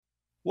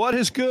What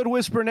is good,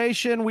 Whisper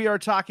Nation? We are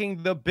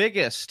talking the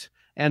biggest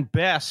and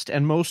best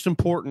and most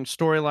important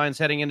storylines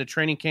heading into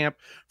training camp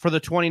for the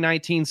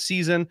 2019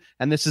 season.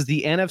 And this is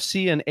the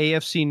NFC and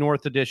AFC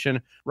North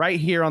edition right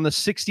here on the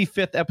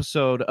 65th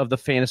episode of the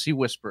Fantasy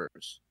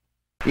Whispers.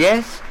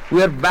 Yes,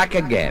 we're back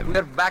again.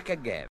 Hey,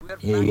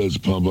 let's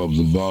pump up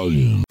the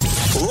volume.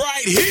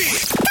 Right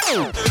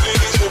here.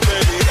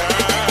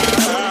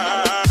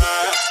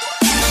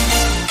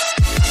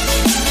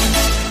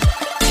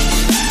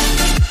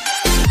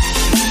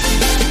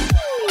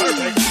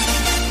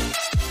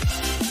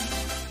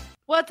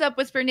 What's up,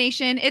 Whisper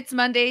Nation? It's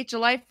Monday,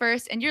 July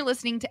 1st, and you're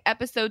listening to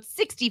episode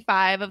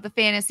 65 of the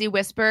Fantasy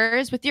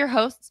Whispers with your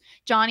hosts,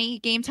 Johnny,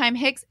 Game Time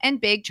Hicks,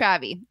 and Big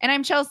Travie. And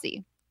I'm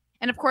Chelsea.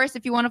 And of course,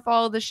 if you want to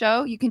follow the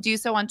show, you can do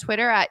so on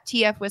Twitter at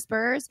TF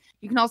Whispers.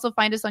 You can also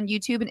find us on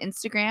YouTube and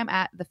Instagram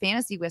at The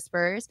Fantasy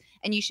Whispers.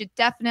 And you should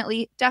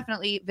definitely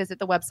visit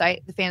the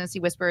website,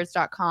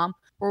 thefantasywhispers.com,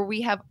 where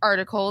we have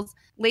articles,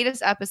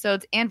 latest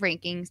episodes, and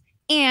rankings.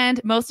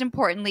 And most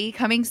importantly,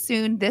 coming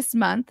soon this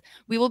month,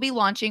 we will be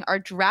launching our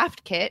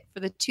draft kit for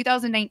the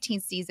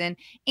 2019 season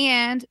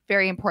and,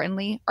 very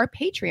importantly, our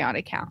Patreon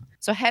account.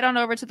 So head on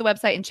over to the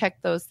website and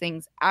check those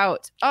things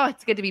out. Oh,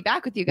 it's good to be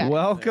back with you guys.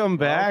 Welcome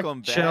back,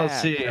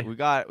 Chelsea. We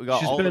got She's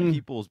all the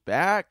people's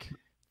back.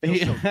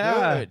 Feels so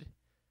good.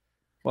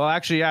 Well,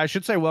 actually, yeah, I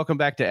should say welcome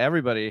back to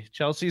everybody.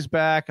 Chelsea's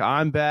back.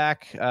 I'm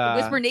back.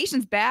 Whisper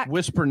Nation's back.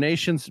 Whisper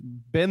Nation's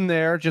been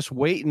there, just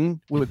waiting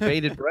with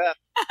bated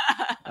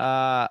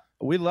breath.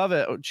 We love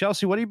it.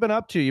 Chelsea, what have you been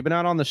up to? You been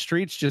out on the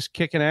streets just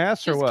kicking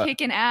ass or what?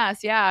 Kicking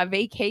ass, yeah.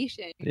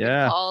 Vacation. You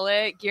could call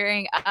it,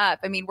 gearing up.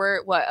 I mean,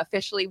 we're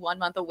officially 1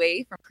 month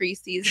away from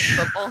preseason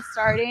football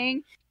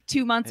starting.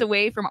 2 months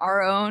away from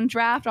our own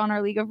draft on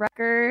our league of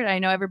record. I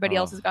know everybody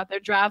else has got their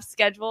drafts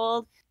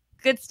scheduled.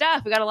 Good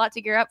stuff. We got a lot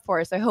to gear up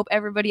for. So I hope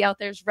everybody out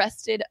there's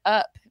rested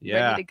up,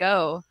 ready to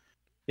go.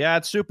 Yeah,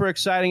 it's super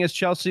exciting. As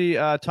Chelsea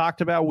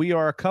talked about, we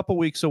are a couple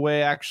weeks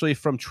away actually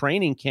from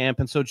training camp.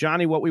 And so,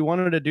 Johnny, what we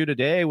wanted to do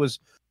today was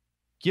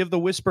give the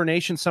Whisper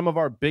Nation some of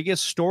our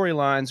biggest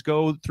storylines,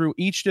 go through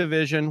each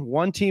division,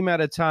 one team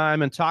at a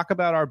time, and talk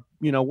about our,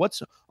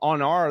 what's on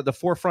the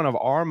forefront of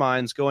our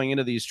minds going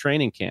into these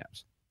training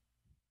camps.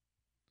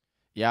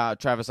 Yeah,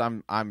 Travis,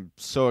 I'm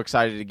so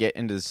excited to get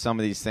into some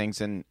of these things,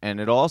 and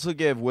it'll also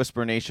give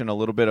Whisper Nation a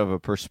little bit of a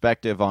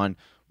perspective on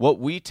what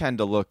we tend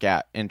to look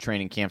at in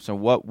training camps and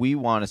what we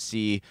want to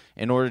see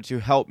in order to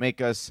help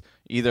make us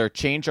either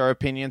change our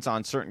opinions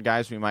on certain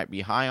guys we might be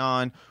high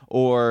on,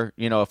 or,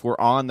 if we're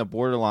on the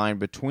borderline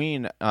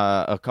between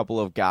a couple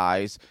of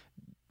guys,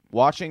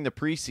 watching the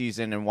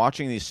preseason and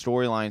watching these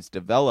storylines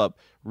develop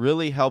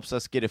really helps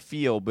us get a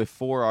feel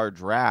before our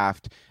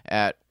draft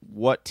at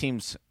what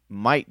teams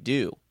might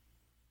do.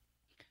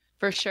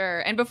 For sure.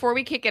 And before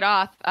we kick it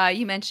off,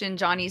 you mentioned,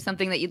 Johnny,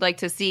 something that you'd like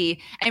to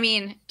see. I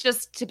mean,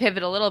 just to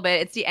pivot a little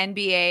bit, it's the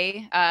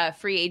NBA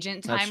free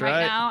agent time right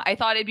now. I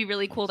thought it'd be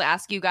really cool to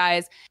ask you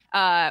guys.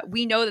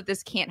 We know that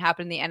this can't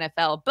happen in the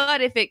NFL,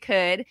 but if it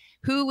could,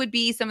 who would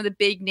be some of the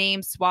big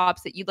name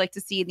swaps that you'd like to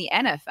see in the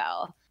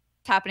NFL?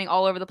 It's happening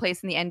all over the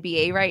place in the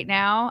NBA right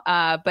now,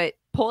 but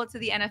pull it to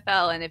the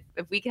NFL. And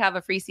if we could have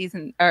a free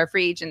season or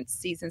free agent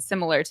season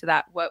similar to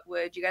that, what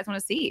would you guys want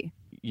to see?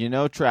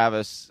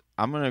 Travis,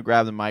 I'm going to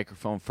grab the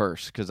microphone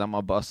first because I'm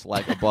a bust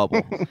like a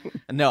bubble.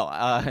 No,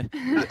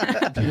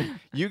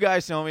 you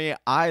guys know me.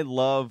 I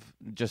love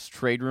just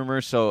trade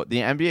rumors. So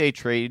the NBA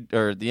trade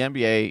or the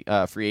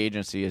NBA free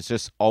agency is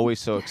just always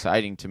so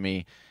exciting to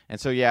me. And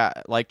so, yeah,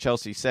 like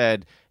Chelsea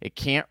said, it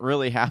can't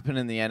really happen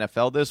in the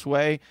NFL this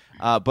way.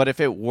 But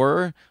if it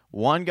were,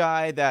 one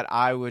guy that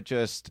I'm going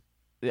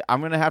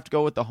to have to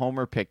go with the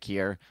homer pick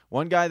here.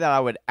 One guy that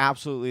I would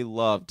absolutely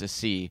love to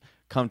see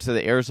come to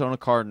the Arizona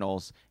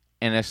Cardinals,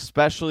 and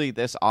especially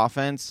this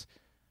offense,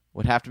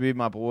 would have to be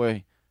my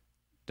boy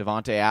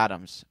Davante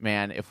Adams.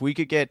 Man, if we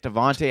could get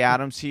Davante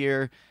Adams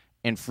here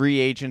in free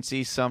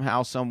agency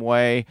somehow, some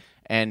way,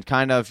 and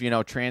kind of,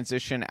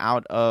 transition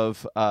out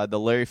of the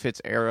Larry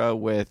Fitz era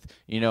with,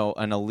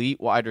 an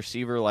elite wide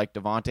receiver like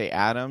Davante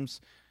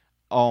Adams,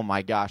 oh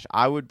my gosh,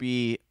 I would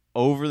be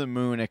over the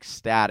moon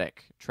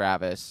ecstatic,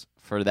 Travis,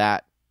 for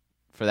that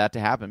to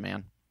happen,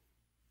 man.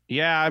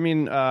 Yeah, I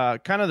mean,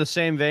 kind of the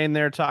same vein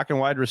there, talking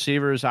wide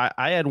receivers. I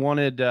had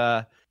wanted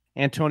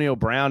Antonio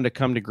Brown to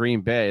come to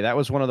Green Bay. That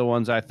was one of the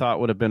ones I thought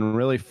would have been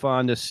really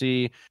fun to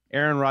see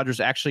Aaron Rodgers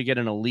actually get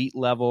an elite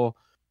level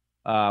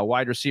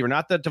wide receiver.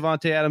 Not that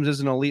Davante Adams is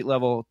an elite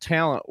level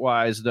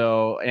talent-wise,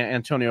 though.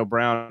 Antonio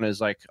Brown is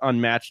like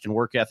unmatched in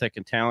work ethic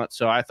and talent.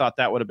 So I thought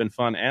that would have been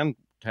fun, and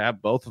to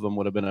have both of them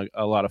would have been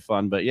a lot of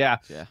fun. But yeah,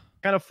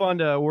 kind of fun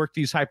to work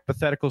these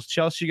hypotheticals.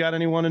 Chelsea, you got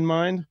anyone in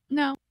mind?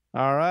 No.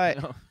 All right.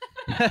 No.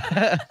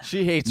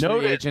 She hates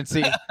free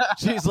agency.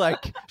 She's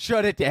like,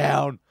 shut it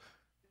down.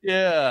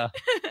 Yeah.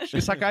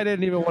 She's like, I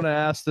didn't even want to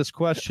ask this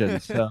question.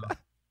 So.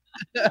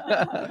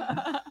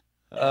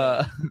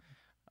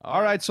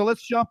 All right, so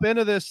let's jump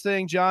into this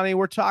thing, Johnny.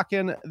 We're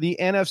talking the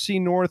NFC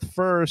North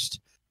first,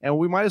 and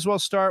we might as well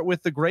start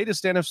with the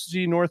greatest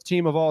NFC North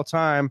team of all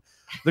time,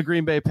 the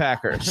Green Bay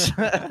Packers.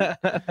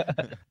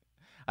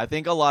 I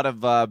think a lot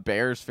of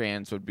Bears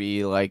fans would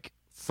be like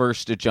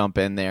first to jump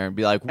in there and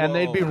be like, whoa. And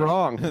they'd be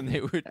wrong. And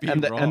they would be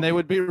and wrong. and they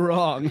would be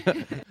wrong.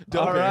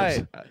 All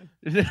right.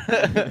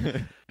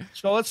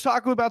 So let's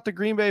talk about the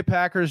Green Bay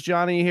Packers,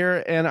 Johnny,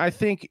 here. And I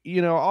think,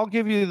 I'll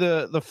give you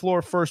the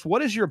floor first.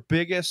 What is your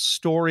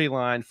biggest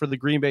storyline for the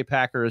Green Bay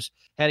Packers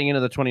heading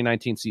into the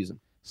 2019 season?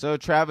 So,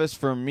 Travis,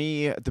 for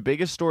me, the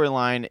biggest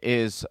storyline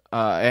is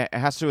it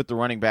has to do with the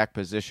running back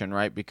position,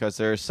 right? Because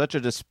there's such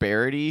a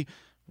disparity,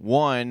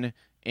 one,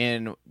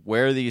 in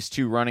where these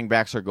two running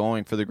backs are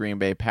going for the Green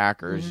Bay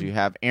Packers. Mm-hmm. You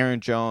have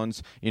Aaron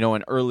Jones,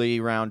 an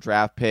early round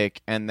draft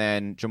pick, and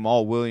then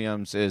Jamal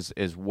Williams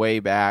is way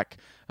back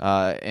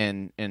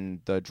in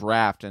the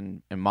draft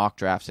and mock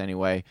drafts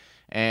anyway.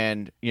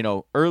 And,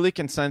 early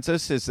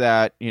consensus is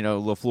that,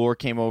 LaFleur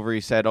came over,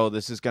 he said, oh,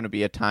 this is going to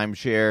be a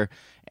timeshare.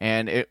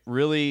 And it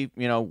really,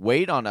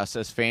 weighed on us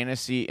as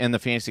in the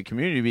fantasy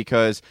community,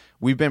 because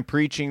we've been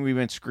preaching, we've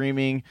been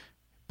screaming,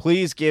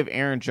 please give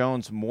Aaron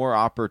Jones more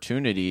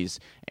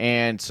opportunities.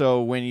 And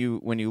so when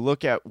you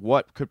look at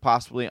what could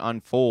possibly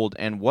unfold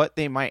and what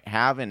they might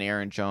have in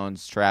Aaron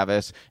Jones,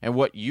 Travis, and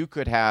what you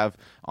could have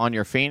on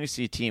your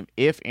fantasy team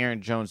if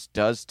Aaron Jones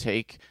does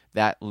take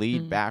that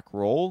lead back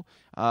role,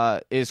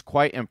 is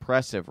quite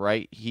impressive,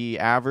 right? He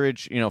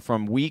averaged,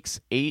 from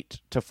weeks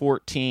 8 to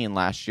 14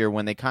 last year,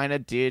 when they kind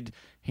of did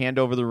hand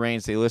over the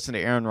reins, they listened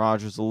to Aaron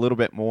Rodgers a little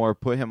bit more,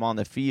 put him on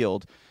the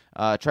field.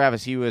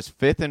 Travis, he was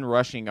 5th in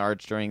rushing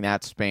yards during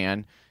that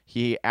span.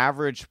 He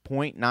averaged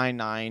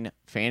 0.99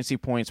 fantasy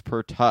points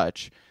per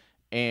touch.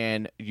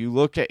 And you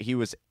look at, he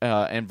was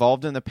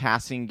involved in the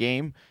passing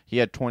game. He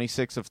had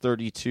 26 of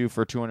 32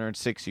 for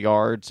 206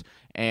 yards.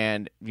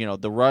 And,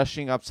 the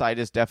rushing upside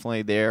is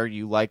definitely there.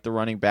 You like the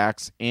running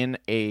backs in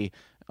a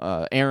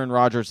Aaron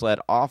Rodgers-led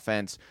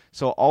offense.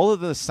 So all of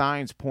the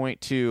signs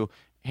point to,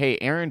 hey,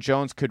 Aaron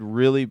Jones could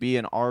really be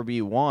an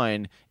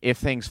RB1 if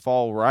things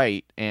fall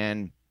right.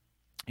 And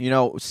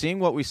seeing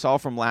what we saw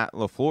from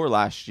LaFleur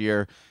last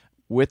year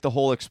with the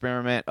whole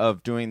experiment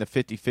of doing the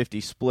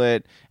 50-50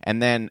 split,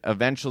 and then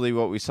eventually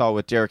what we saw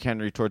with Derrick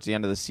Henry towards the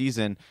end of the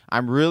season,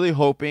 I'm really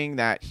hoping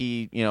that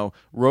he,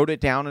 wrote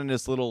it down in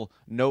his little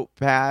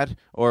notepad,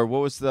 or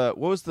what was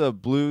the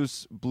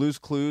Blues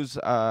Clues,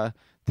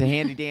 the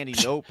handy dandy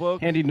notebook.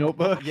 Handy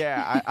notebook.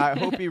 Yeah, I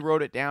hope he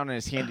wrote it down in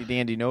his handy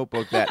dandy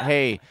notebook that,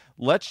 hey,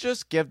 let's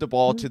just give the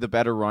ball to the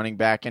better running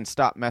back and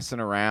stop messing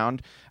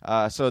around.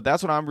 So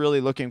that's what I'm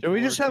really looking for. Did we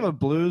just have a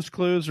Blues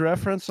Clues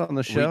reference on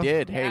the show? We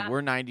did. Yeah. Hey,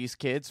 we're 90s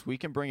kids. We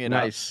can bring it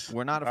nice. up.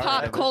 We're not afraid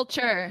Pop of it.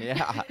 culture.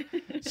 Yeah.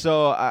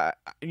 So,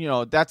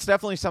 that's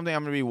definitely something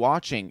I'm going to be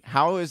watching.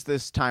 How is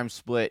this time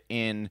split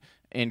in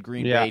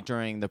Green Bay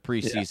during the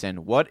preseason?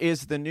 What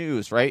is the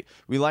news, right?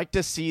 We like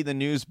to see the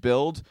news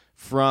build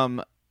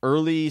from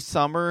early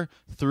summer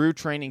through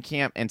training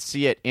camp and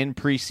see it in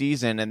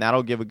preseason, and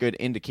that'll give a good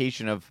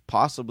indication of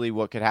possibly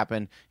what could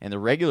happen in the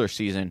regular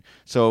season.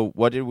 So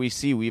what did we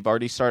see? We've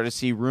already started to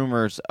see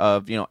rumors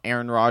of,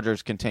 Aaron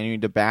Rodgers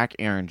continuing to back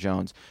Aaron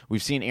Jones.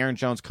 We've seen Aaron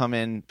Jones come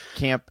in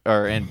camp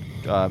or in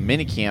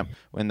mini camp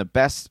in the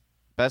best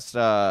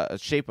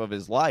shape of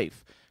his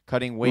life,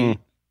 cutting weight,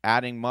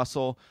 adding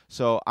muscle.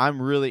 So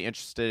I'm really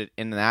interested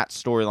in that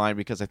storyline,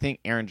 because I think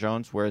Aaron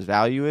Jones, where his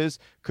value is,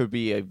 could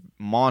be a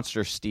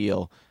monster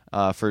steal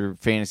for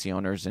fantasy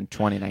owners in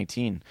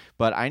 2019.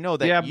 But I know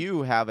that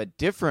you have a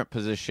different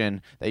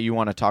position that you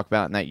want to talk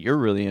about and that you're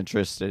really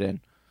interested in.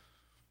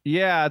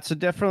 Yeah, it's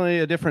definitely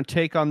a different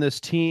take on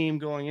this team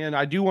going in.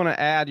 I do want to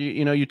add,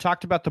 you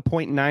talked about the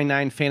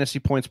 0.99 fantasy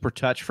points per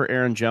touch for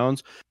Aaron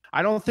Jones.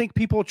 I don't think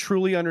people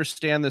truly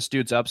understand this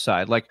dude's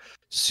upside. Like,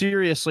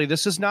 seriously,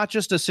 this is not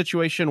just a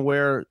situation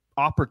where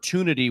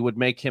opportunity would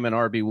make him an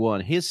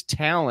RB1. His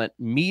talent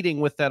meeting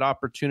with that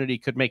opportunity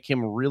could make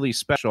him really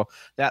special.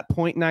 That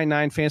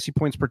 0.99 fantasy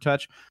points per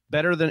touch,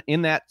 better than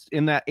in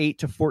that 8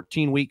 to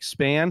 14 week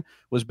span,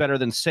 was better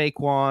than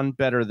Saquon,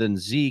 better than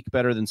Zeke,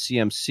 better than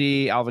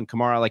CMC, Alvin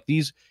Kamara. Like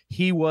these,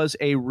 he was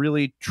a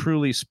really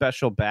truly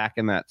special back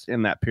in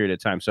that period of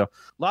time. So a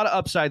lot of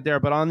upside there.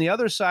 But on the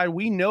other side,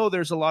 we know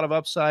there's a lot of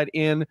upside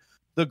in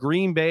the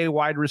Green Bay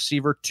wide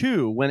receiver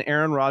too, when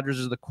Aaron Rodgers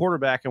is the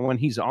quarterback and when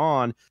he's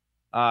on.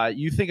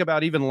 You think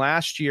about even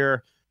last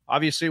year,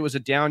 obviously it was a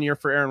down year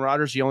for Aaron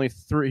Rodgers. He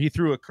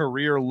threw a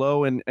career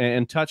low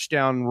in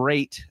touchdown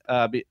rate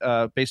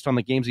based on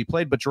the games he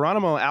played. But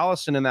Geronimo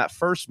Allison in that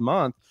first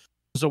month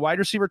was a wide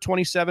receiver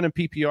 27 in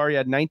PPR. He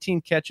had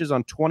 19 catches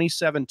on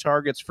 27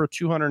 targets for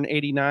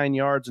 289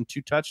 yards and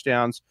 2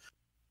 touchdowns.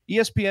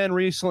 ESPN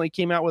recently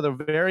came out with a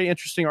very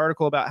interesting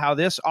article about how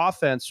this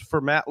offense for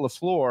Matt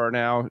LaFleur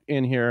now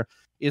in here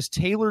is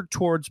tailored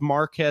towards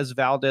Marquez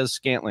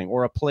Valdez-Scantling,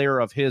 or a player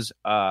of his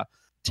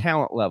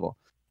talent level.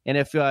 And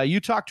if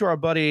you talk to our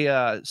buddy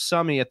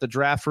Summy at the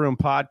Draft Room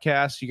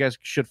Podcast, you guys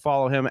should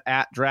follow him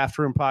at Draft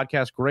Room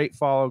Podcast. Great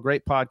follow,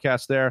 great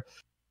podcast there.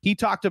 he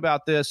talked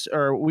about this,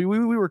 or we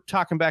were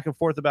talking back and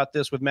forth about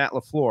this with Matt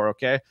LaFleur,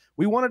 okay?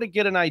 We wanted to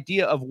get an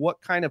idea of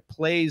what kind of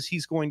plays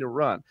he's going to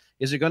run.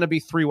 Is it going to be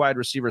 3 wide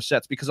receiver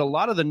sets? Because a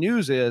lot of the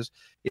news is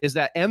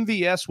that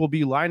MVS will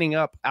be lining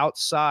up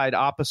outside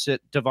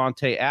opposite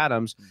Devontae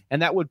Adams,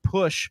 and that would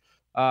push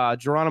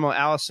Geronimo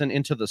Allison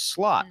into the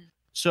slot.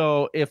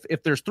 So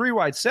if there's 3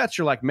 wide sets,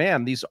 you're like,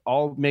 man,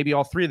 maybe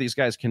all 3 of these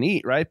guys can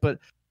eat, right? But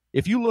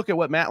if you look at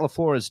what Matt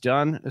LaFleur has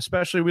done,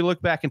 especially we look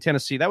back in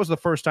Tennessee, that was the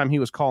first time he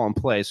was calling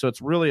plays. So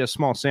it's really a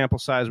small sample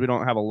size. We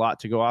don't have a lot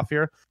to go off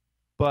here.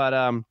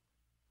 But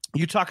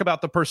you talk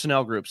about the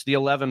personnel groups, the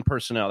 11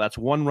 personnel. That's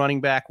 1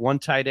 running back, 1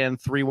 tight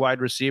end, 3 wide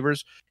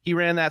receivers. He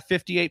ran that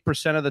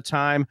 58% of the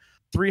time,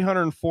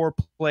 304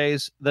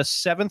 plays, the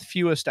 7th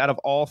fewest out of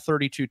all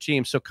 32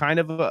 teams. So kind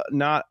of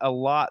not a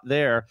lot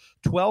there.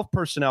 12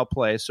 personnel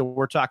plays. So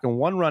we're talking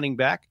 1 running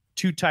back,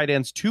 2 tight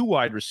ends, 2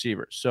 wide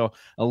receivers. So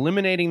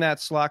eliminating that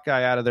slot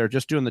guy out of there,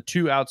 just doing the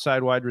 2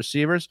 outside wide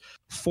receivers.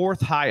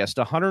 4th highest,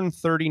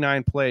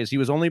 139 plays. He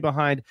was only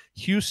behind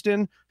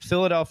Houston,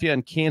 Philadelphia,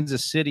 and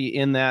Kansas City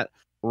in that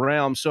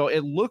realm. So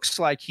it looks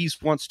like he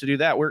wants to do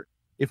that.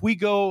 If we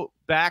go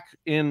back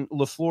in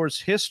LaFleur's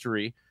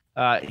history,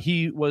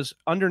 he was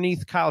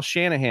underneath Kyle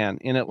Shanahan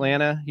in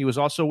Atlanta. He was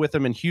also with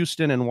him in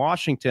Houston and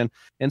Washington.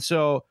 And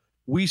so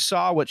we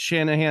saw what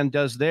Shanahan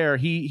does there.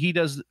 He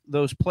does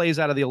those plays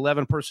out of the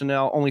 11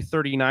 personnel only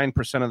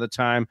 39% of the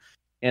time.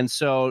 And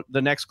so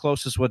the next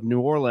closest was New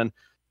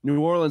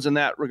Orleans in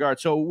that regard.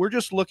 So we're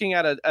just looking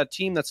at a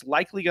team that's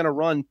likely going to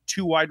run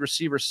 2 wide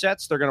receiver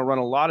sets. They're going to run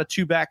a lot of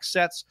 2-back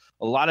sets,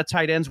 a lot of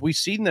tight ends. We've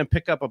seen them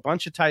pick up a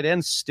bunch of tight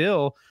ends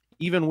still.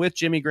 Even with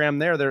Jimmy Graham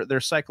there,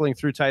 they're cycling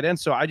through tight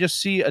ends. So I just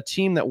see a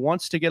team that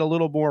wants to get a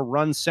little more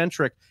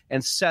run-centric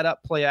and set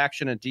up play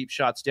action and deep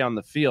shots down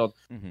the field.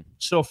 Mm-hmm.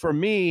 So for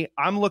me,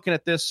 I'm looking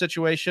at this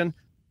situation.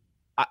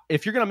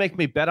 If you're going to make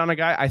me bet on a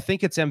guy, I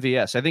think it's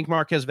MVS. I think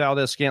Marquez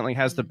Valdez-Scantling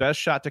has the best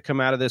shot to come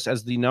out of this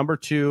as the number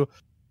 2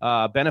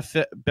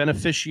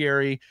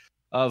 beneficiary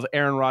of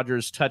Aaron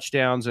Rodgers'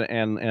 touchdowns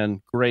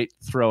and great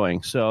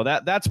throwing. So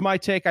that's my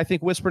take. I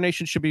think Whisper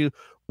Nation should be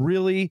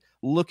really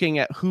looking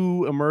at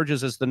who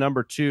emerges as the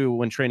number 2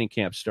 when training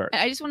camp starts.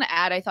 I just want to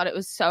add, I thought it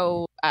was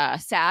so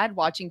sad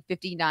watching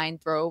 59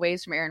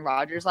 throwaways from Aaron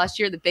Rodgers last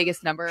year, the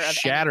biggest number of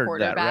Shattered any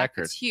quarterback. That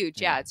record. It's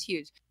huge. Yeah, it's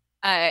huge.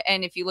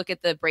 And if you look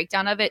at the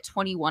breakdown of it,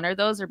 21 of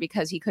those are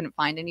because he couldn't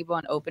find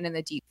anyone open in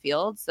the deep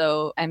field.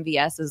 So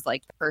MVS is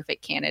like the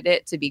perfect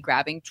candidate to be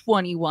grabbing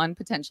 21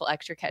 potential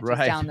extra catches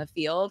down the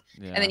field.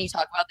 Yeah. And then you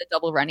talk about the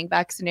double running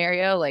back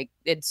scenario. Like,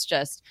 it's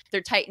just, they're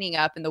tightening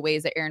up in the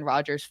ways that Aaron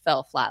Rodgers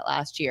fell flat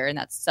last year. And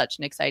that's such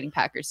an exciting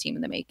Packers team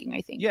in the making,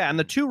 I think. Yeah. And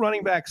the 2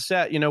 running back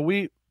set,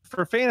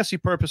 for fantasy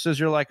purposes,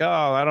 you're like,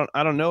 oh,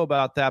 I don't know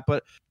about that.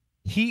 But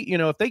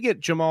if they get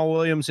Jamal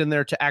Williams in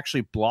there to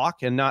actually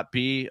block and not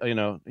be,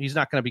 he's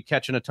not going to be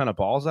catching a ton of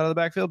balls out of the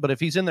backfield, but if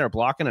he's in there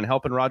blocking and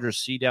helping Rodgers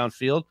see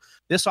downfield,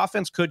 this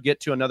offense could get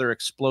to another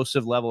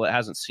explosive level it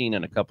hasn't seen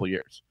in a couple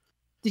years.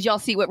 Did y'all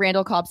see what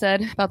Randall Cobb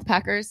said about the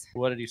Packers?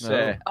 What did he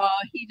say? Oh,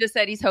 he just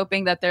said he's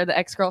hoping that they're the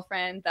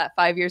ex-girlfriend, that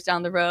 5 years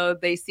down the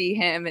road, they see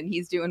him and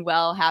he's doing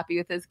well, happy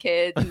with his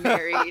kids, and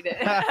married.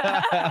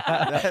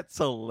 That's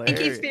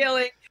hilarious.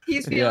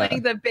 He's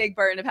feeling the big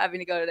burden of having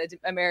to go to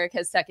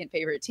America's second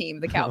favorite team,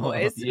 the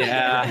Cowboys.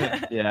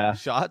 Yeah.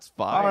 Shots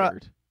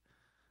fired.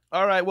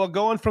 All right. Well,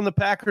 going from the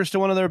Packers to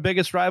one of their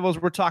biggest rivals,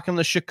 we're talking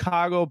the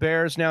Chicago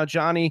Bears now,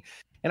 Johnny.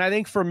 And I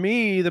think for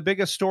me, the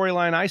biggest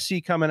storyline I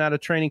see coming out of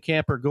training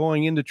camp, or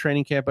going into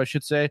training camp, I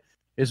should say,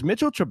 is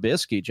Mitchell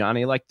Trubisky,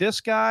 Johnny. Like, this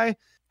guy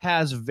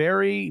has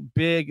very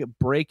big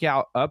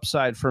breakout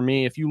upside for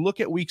me. If you look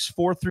at weeks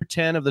 4 through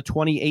 10 of the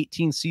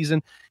 2018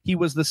 season, he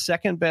was the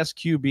second best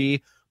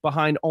QB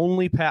behind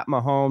only Pat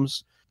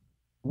Mahomes.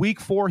 Week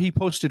 4, he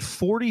posted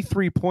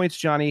 43 points,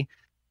 Johnny,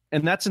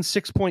 and that's in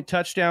 6-point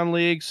touchdown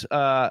leagues.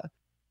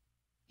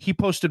 He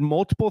posted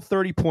multiple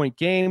 30-point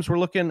games. We're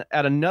looking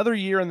at another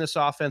year in this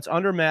offense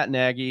under Matt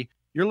Nagy.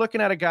 You're looking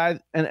at a guy,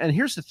 and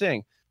here's the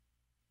thing.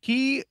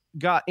 He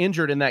got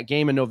injured in that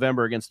game in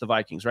November against the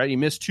Vikings, right? He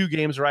missed 2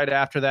 games right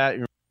after that.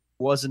 It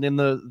wasn't in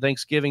the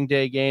Thanksgiving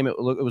Day game. It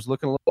was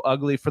looking a little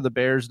ugly for the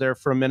Bears there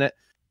for a minute.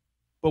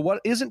 But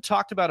what isn't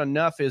talked about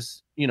enough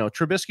is,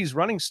 Trubisky's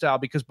running style,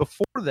 because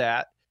before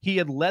that, he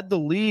had led the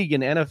league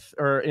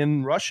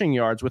in rushing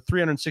yards with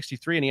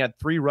 363, and he had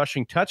 3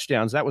 rushing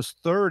touchdowns. That was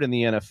 3rd in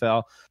the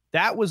NFL.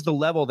 That was the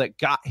level that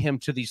got him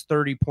to these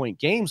 30-point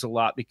games a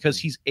lot, because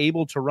he's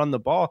able to run the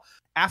ball.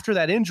 After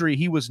that injury,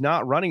 he was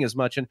not running as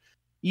much. And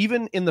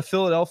even in the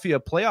Philadelphia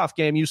playoff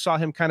game, you saw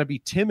him kind of be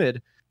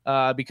timid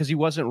because he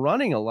wasn't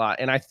running a lot.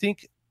 And I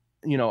think,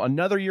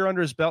 another year under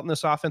his belt in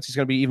this offense, he's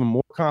going to be even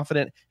more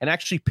confident and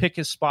actually pick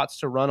his spots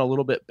to run a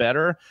little bit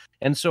better.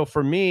 And so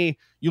for me,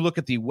 you look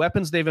at the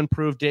weapons they've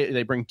improved.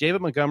 They bring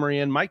David Montgomery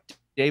in, Mike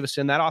Davis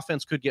in. That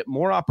offense could get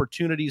more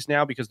opportunities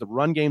now because the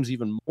run game's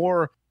even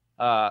more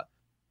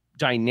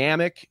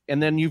dynamic.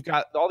 And then you've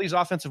got all these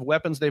offensive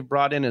weapons they've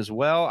brought in as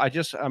well.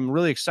 I'm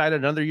really excited.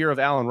 Another year of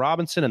Allen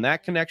Robinson and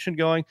that connection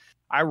going.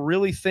 I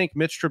really think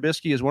Mitch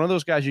Trubisky is one of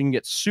those guys you can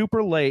get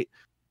super late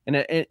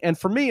And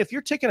for me, if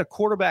you're taking a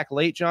quarterback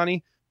late,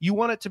 Johnny, you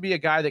want it to be a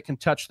guy that can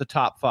touch the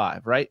top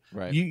 5, right?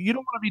 Right. You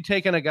don't want to be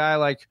taking a guy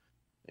like,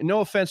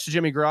 no offense to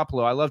Jimmy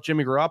Garoppolo, I love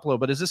Jimmy Garoppolo,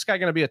 but is this guy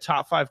going to be a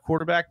top 5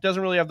 quarterback?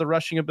 Doesn't really have the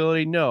rushing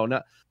ability. No,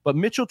 not. But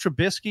Mitchell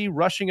Trubisky,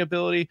 rushing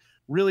ability,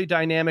 really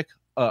dynamic.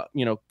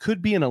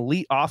 Could be an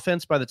elite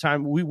offense by the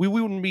time we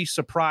wouldn't be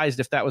surprised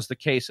if that was the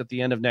case at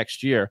the end of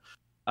next year.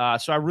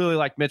 So I really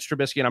like Mitch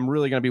Trubisky, and I'm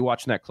really going to be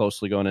watching that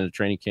closely going into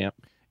training camp.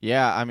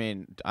 Yeah, I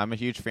mean, I'm a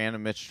huge fan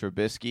of Mitch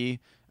Trubisky.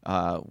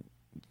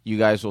 You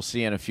guys will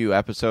see in a few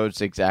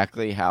episodes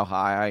exactly how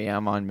high I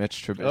am on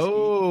Mitch Trubisky.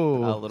 Oh,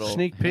 a little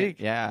sneak peek.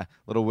 Yeah,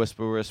 little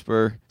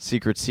whisper,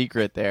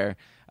 secret there.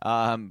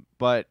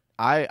 But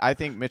I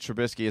think Mitch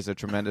Trubisky is a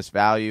tremendous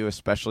value,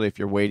 especially if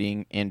you're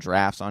waiting in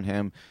drafts on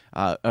him.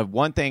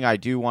 One thing I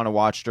do want to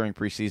watch during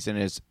preseason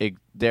is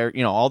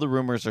all the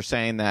rumors are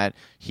saying that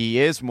he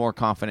is more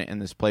confident in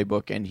this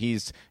playbook, and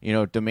he's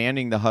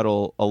demanding the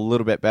huddle a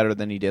little bit better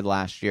than he did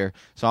last year.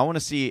 So I want to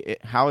see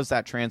how is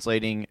that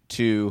translating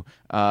to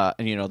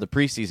the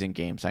preseason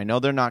games. I know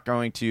they're not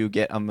going to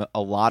get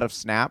a lot of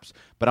snaps,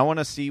 but I want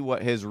to see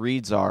what his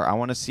reads are. I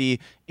want to see,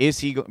 is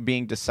he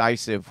being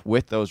decisive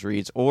with those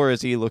reads, or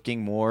is he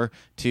looking more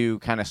to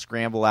kind of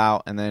scramble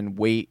out and then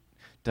wait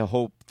to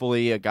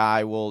hopefully a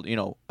guy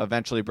will,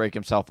 eventually break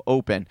himself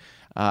open.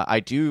 I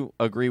do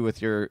agree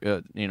with your,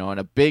 and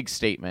a big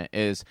statement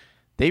is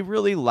they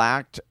really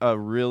lacked a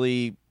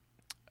really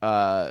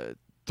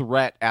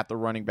threat at the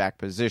running back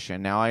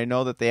position. Now, I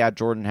know that they had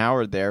Jordan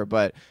Howard there,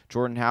 but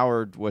Jordan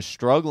Howard was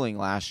struggling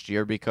last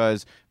year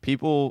because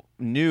people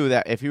knew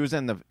that if he was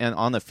on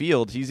the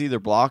field, he's either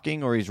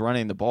blocking or he's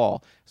running the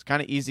ball. It's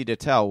kind of easy to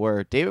tell.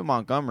 Where David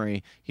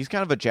Montgomery, he's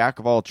kind of a jack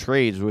of all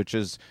trades, which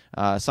is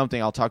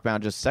something I'll talk about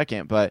in just a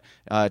second. But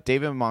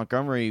David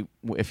Montgomery,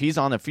 if he's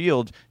on the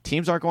field,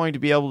 teams aren't going to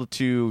be able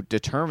to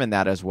determine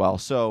that as well.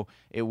 So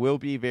it will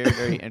be very,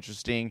 very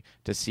interesting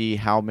to see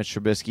how Mitch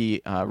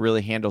Trubisky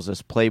really handles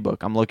this playbook.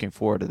 I'm looking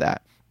forward to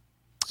that.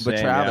 But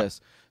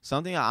Travis,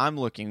 something I'm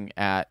looking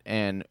at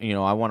and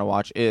I want to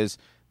watch is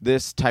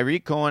this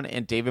Tyreek Cohen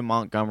and David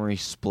Montgomery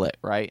split,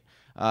 right?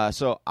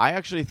 So I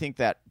actually think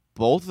that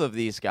both of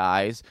these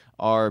guys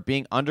are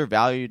being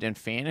undervalued in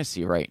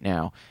fantasy right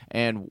now.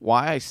 And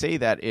why I say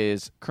that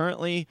is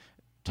currently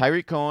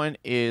Tyreek Cohen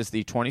is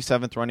the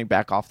 27th running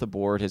back off the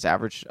board. His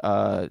average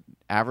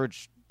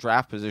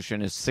draft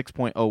position is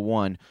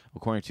 6.01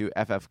 according to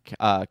FF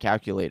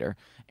Calculator.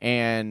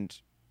 And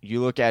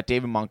you look at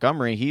David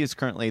Montgomery, he is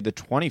currently the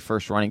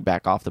 21st running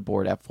back off the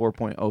board at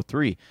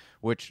 4.03,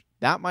 which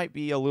that might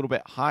be a little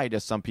bit high to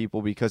some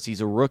people because he's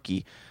a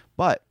rookie.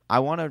 But I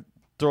want to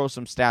throw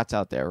some stats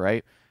out there,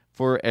 right?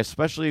 For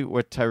especially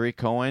with Tyreek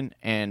Cohen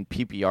and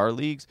PPR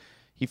leagues,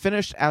 he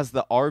finished as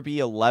the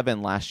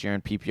RB11 last year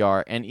in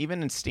PPR, and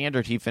even in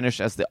standard, he finished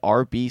as the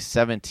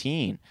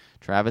RB17.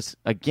 Travis,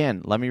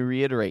 again, let me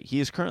reiterate, he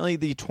is currently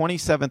the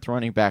 27th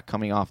running back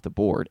coming off the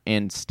board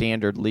in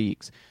standard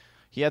leagues.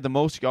 He had the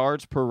most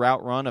yards per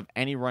route run of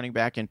any running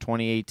back in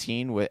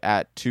 2018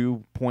 at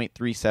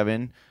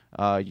 2.37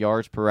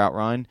 yards per route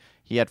run.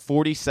 He had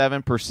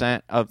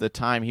 47% of the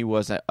time he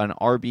was an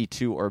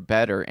RB2 or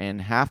better in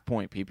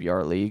half-point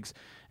PPR leagues,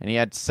 and he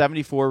had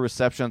 74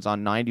 receptions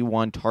on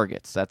 91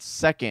 targets. That's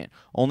second,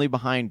 only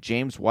behind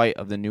James White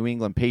of the New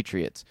England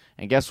Patriots.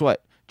 And guess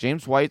what?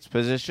 James White's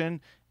position,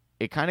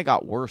 it kind of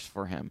got worse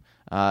for him,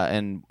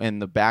 and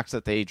the backs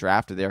that they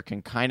drafted there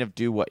can kind of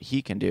do what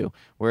he can do,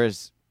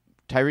 whereas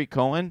Tyreek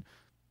Cohen,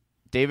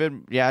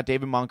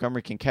 David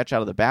Montgomery can catch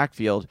out of the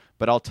backfield,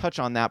 but I'll touch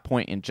on that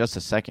point in just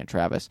a second,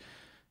 Travis.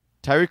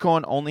 Tyreek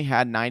Cohen only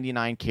had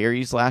 99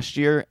 carries last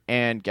year,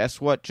 and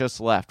guess what just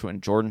left when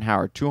Jordan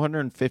Howard,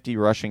 250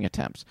 rushing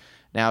attempts.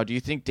 Now, do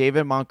you think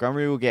David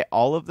Montgomery will get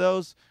all of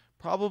those?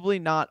 Probably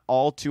not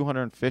all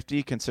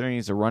 250, considering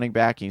he's a running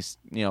back. He's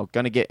going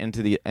to get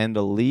into the end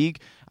of the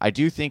league. I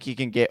do think he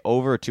can get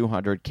over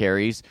 200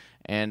 carries,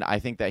 and I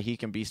think that he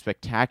can be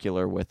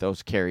spectacular with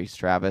those carries,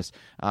 Travis.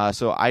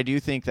 So I do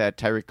think that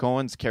Tyreek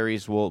Cohen's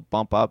carries will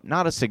bump up,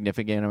 not a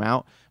significant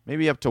amount,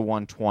 maybe up to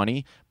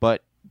 120,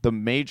 but the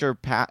major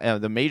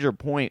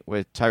point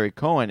with Tyreek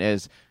Cohen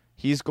is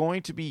he's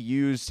going to be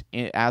used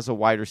as a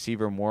wide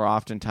receiver more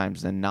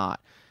oftentimes than not.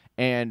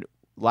 And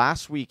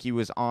last week he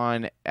was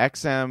on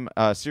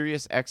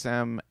Sirius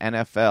XM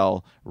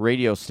NFL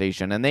radio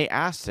station, and they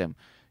asked him,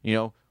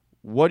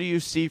 what do you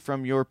see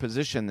from your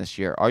position this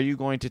year? Are you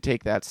going to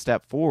take that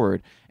step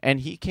forward? And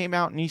he came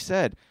out and he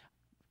said,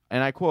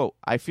 and I quote,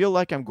 "I feel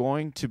like I'm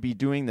going to be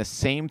doing the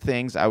same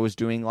things I was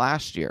doing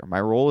last year. My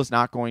role is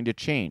not going to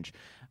change.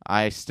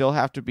 I still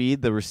have to be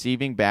the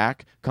receiving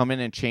back, come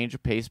in and change a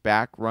pace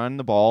back, run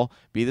the ball,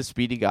 be the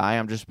speedy guy.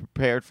 I'm just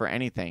prepared for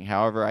anything,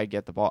 however I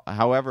get the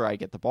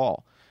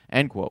ball.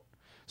 End quote.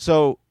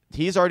 So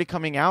he's already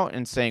coming out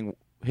and saying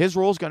his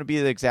role is going to be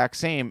the exact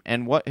same,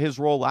 and what his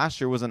role last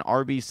year was an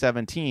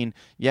RB17,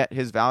 yet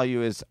his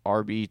value is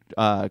coming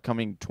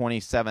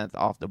 27th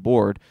off the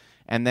board.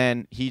 And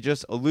then he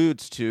just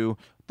alludes to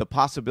the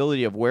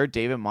possibility of where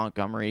David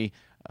Montgomery,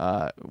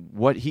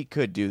 what he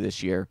could do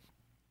this year.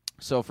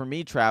 So for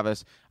me,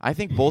 Travis, I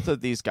think both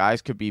of these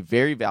guys could be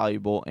very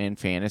valuable in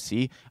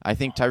fantasy. I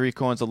think Tyreek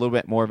Cohen's a little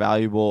bit more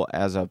valuable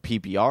as a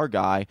PPR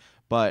guy,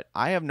 but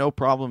I have no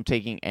problem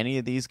taking any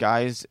of these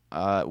guys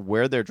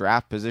where their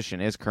draft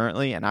position is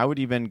currently, and I would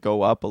even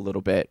go up a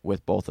little bit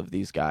with both of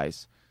these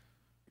guys.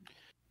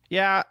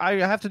 Yeah, I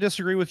have to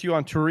disagree with you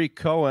on Tariq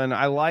Cohen.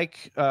 I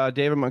like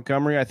David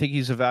Montgomery. I think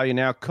he's a value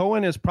now.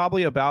 Cohen is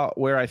probably about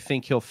where I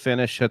think he'll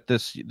finish at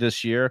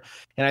this year.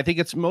 And I think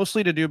it's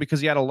mostly to do because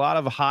he had a lot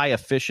of high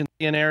efficiency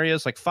in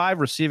areas. Like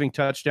 5 receiving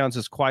touchdowns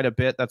is quite a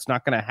bit. That's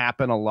not going to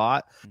happen a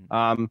lot.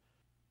 The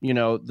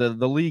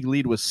league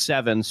lead was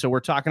 7. So we're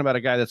talking about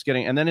a guy that's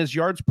getting, and then his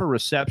yards per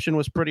reception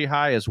was pretty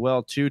high as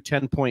well, too,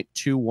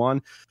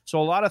 10.21.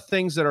 So a lot of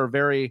things that are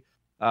very,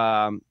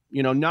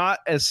 not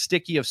as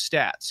sticky of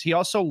stats. He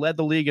also led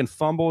the league in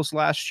fumbles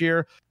last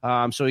year.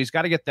 So he's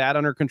got to get that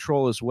under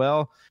control as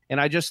well. And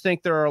I just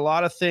think there are a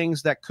lot of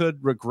things that could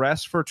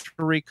regress for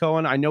Tariq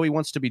Cohen. I know he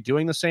wants to be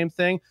doing the same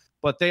thing,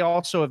 but they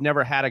also have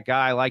never had a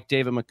guy like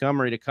David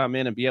Montgomery to come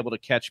in and be able to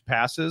catch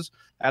passes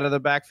out of the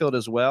backfield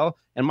as well.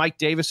 And Mike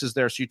Davis is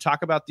there. So you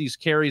talk about these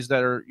carries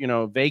that are,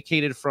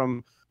 vacated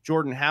from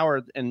Jordan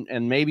Howard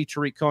and maybe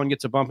Tariq Cohen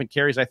gets a bump in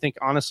carries. I think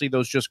honestly,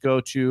 those just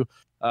go to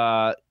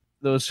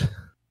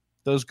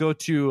those go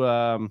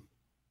to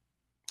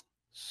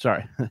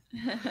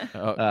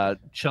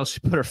Chelsea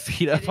put her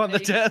feet up on the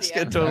desk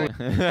and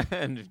totally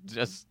and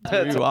just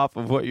threw you off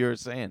of what you were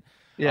saying.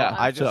 Yeah,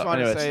 I just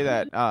want to say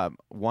that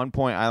one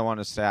point I want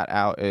to stat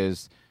out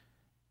is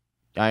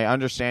I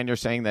understand you're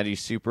saying that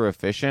he's super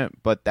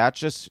efficient, but that's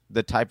just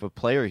the type of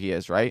player he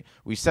is, right?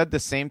 We said the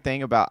same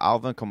thing about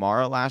Alvin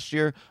Kamara last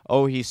year.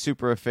 Oh, he's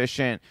super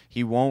efficient.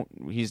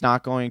 He's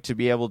not going to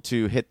be able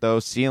to hit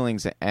those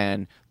ceilings.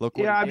 And look,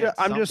 I'm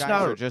just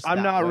not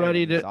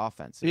ready to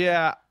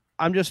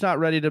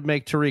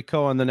make Tariq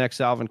Cohen the next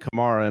Alvin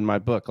Kamara in my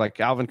book. Like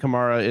Alvin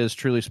Kamara is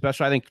truly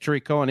special. I think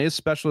Tariq Cohen is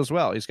special as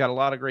well. He's got a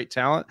lot of great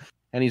talent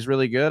and he's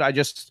really good. I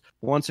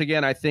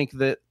think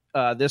that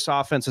this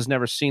offense has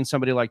never seen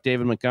somebody like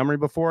David Montgomery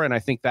before, and I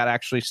think that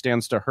actually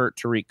stands to hurt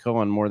Tariq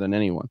Cohen more than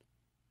anyone.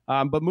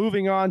 But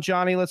moving on,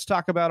 Johnny, let's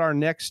talk about our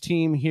next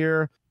team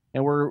here,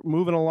 and we're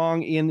moving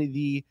along in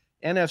the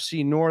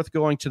NFC North,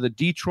 going to the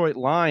Detroit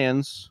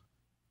Lions.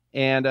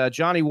 And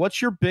Johnny, what's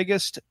your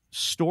biggest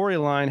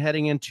storyline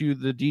heading into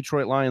the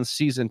Detroit Lions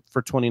season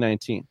for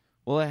 2019?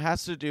 Well, it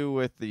has to do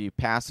with the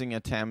passing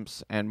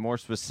attempts, and more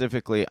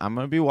specifically, I'm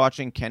going to be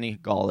watching Kenny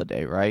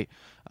Golladay, right?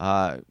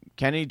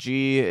 Kenny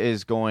G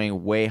is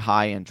going way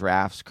high in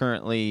drafts,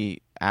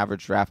 currently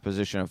average draft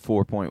position of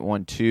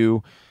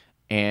 4.12,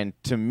 and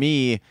to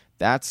me,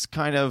 that's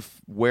kind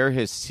of where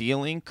his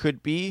ceiling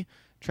could be.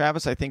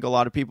 Travis, I think a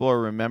lot of people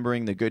are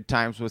remembering the good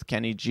times with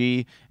Kenny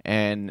G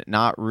and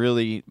not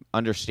really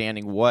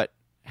understanding what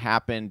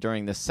happened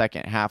during the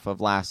second half of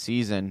last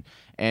season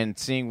and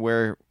seeing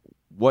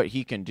what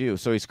he can do.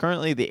 So he's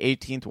currently the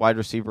 18th wide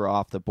receiver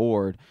off the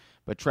board.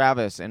 But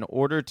Travis, in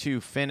order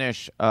to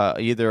finish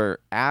either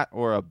at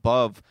or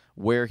above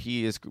where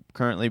he is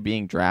currently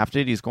being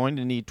drafted, he's going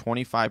to need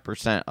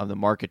 25% of the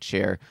market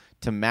share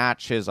to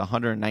match his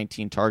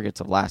 119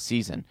 targets of last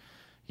season.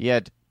 He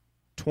had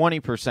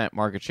 20%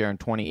 market share in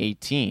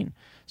 2018.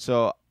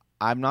 So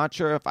I'm not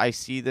sure if I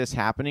see this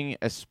happening,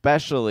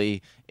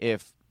 especially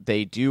if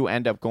they do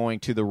end up going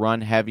to the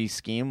run-heavy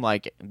scheme,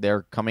 like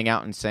they're coming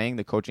out and saying.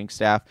 The coaching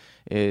staff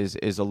is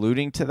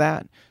alluding to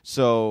that.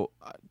 So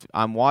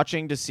I'm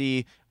watching to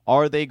see,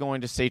 are they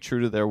going to stay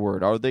true to their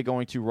word? Are they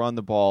going to run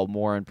the ball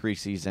more in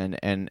preseason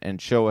and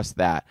show us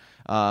that?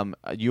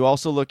 You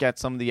also look at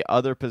some of the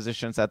other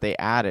positions that they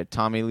added: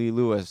 Tommy Lee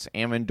Lewis,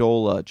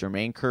 Amendola,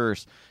 Jermaine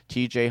Kearse,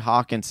 T.J.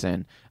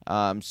 Hawkinson.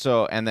 And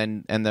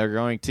they're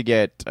going to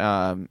get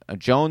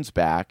Jones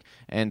back.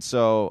 And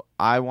so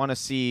I want to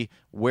see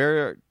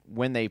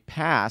when they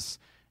pass,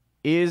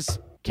 is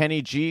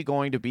Kenny G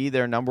going to be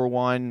their number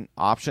one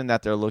option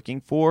that they're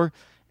looking for?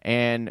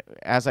 And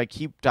as I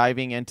keep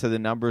diving into the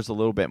numbers a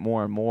little bit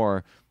more and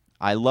more,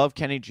 I love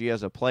Kenny G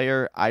as a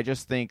player. I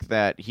just think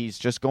that he's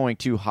just going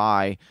too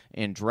high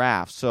in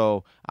drafts.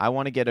 So I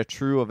want to get a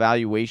true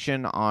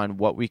evaluation on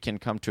what we can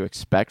come to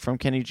expect from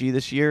Kenny G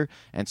this year.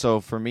 And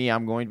so for me,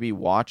 I'm going to be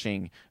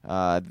watching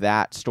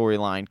that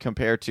storyline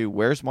compared to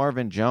where's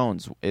Marvin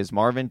Jones? Is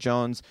Marvin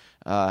Jones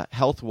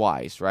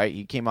health-wise, right?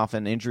 He came off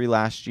an injury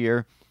last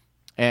year.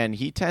 And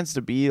he tends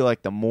to be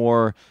like the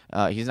more,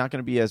 he's not going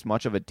to be as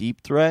much of a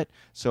deep threat.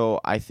 So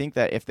I think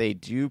that if they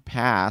do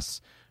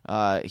pass,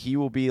 he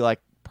will be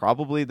like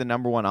probably the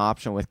number one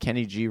option with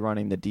Kenny G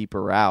running the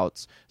deeper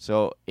routes.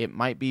 So it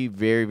might be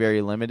very,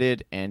 very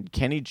limited. And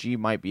Kenny G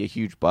might be a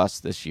huge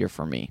bust this year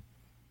for me.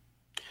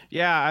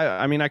 Yeah,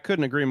 I mean, I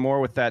couldn't agree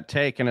more with that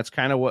take. And it's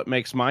kind of what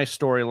makes my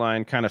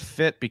storyline kind of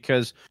fit,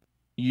 because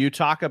you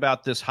talk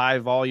about this high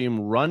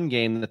volume run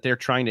game that they're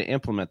trying to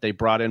implement. They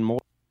brought in more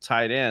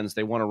tight ends.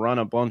 They want to run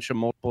a bunch of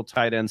multiple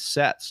tight end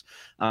sets.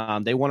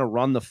 They want to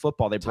run the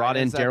football. They brought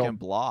in Daryl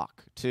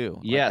block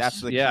too. Yes,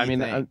 that's the key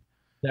thing.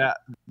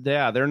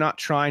 They're not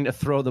trying to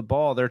throw the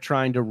ball. They're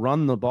trying to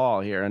run the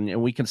ball here,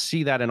 and we can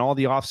see that in all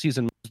the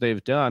offseason moves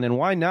they've done. And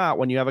why not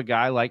when you have a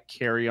guy like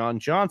Kerryon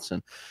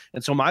Johnson?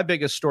 And so my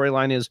biggest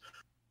storyline is,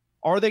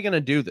 are they going to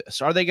do this?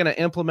 Are they going to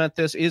implement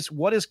this?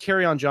 What is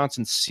Kerryon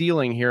Johnson's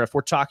ceiling here if we're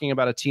talking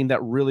about a team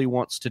that really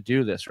wants to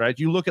do this, right?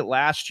 You look at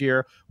last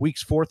year,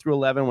 weeks 4 through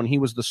 11, when he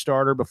was the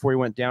starter before he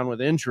went down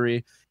with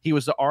injury, he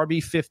was the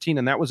RB15,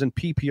 and that was in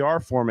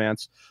PPR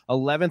formats,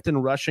 11th in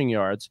rushing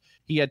yards.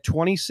 He had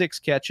 26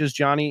 catches,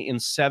 Johnny, in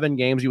 7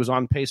 games. He was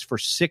on pace for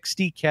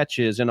 60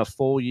 catches in a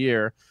full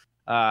year.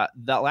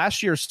 That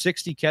last year's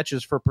 60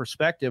 catches, for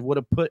perspective, would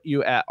have put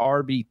you at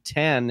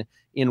RB10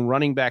 in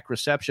running back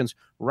receptions,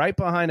 right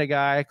behind a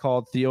guy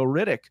called Theo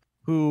Riddick,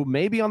 who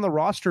may be on the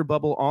roster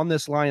bubble on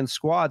this Lions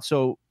squad.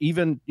 So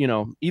even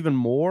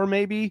more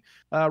maybe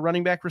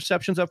running back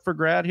receptions up for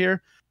grad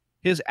here.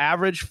 His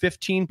average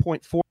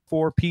 15.44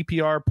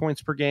 PPR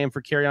points per game for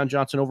Kerryon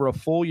Johnson over a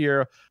full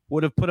year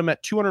would have put him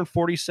at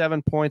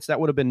 247 points. That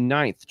would have been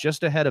 9th,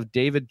 just ahead of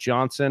David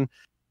Johnson.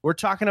 We're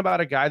talking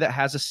about a guy that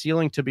has a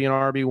ceiling to be an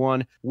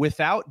RB1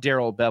 without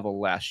Darrell Bevell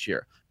last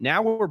year.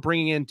 Now we're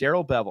bringing in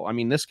Darrell Bevell. I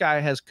mean, this guy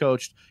has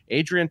coached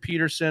Adrian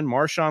Peterson,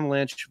 Marshawn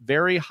Lynch,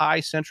 very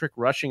high-centric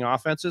rushing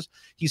offenses.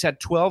 He's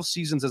had 12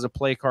 seasons as a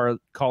play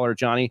caller,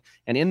 Johnny,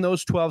 and in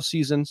those 12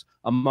 seasons,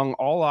 among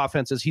all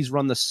offenses, he's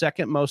run the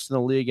second most in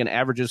the league and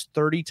averages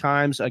 30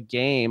 times a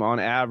game on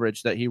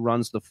average that he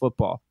runs the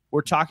football.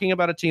 We're talking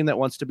about a team that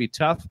wants to be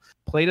tough,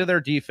 play to their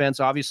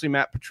defense. Obviously,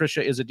 Matt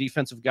Patricia is a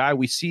defensive guy.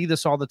 We see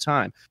this all the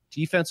time.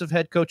 Defensive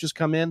head coaches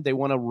come in, they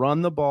want to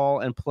run the ball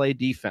and play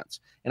defense.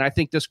 And I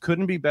think this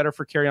couldn't be better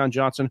for Kerryon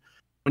Johnson.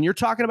 When you're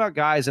talking about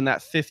guys in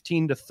that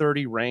 15 to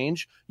 30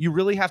 range, you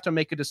really have to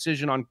make a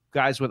decision on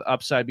guys with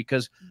upside,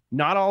 because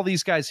not all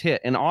these guys hit,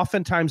 and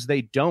oftentimes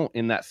they don't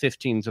in that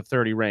 15 to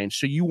 30 range.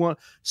 So you want,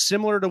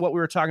 similar to what we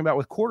were talking about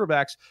with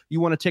quarterbacks, you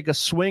want to take a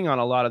swing on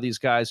a lot of these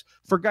guys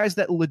for guys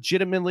that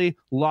legitimately,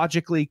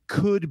 logically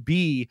could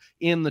be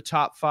in the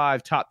top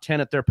 5, top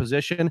 10 at their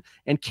position.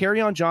 And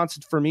Kerryon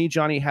Johnson, for me,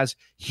 Johnny, has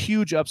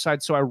huge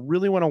upside. So I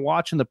really want to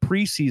watch in the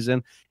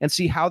preseason and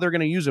see how they're going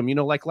to use him. You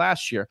know, like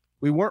last year,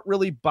 we weren't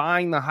really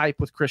buying the hype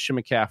with Christian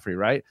McCaffrey,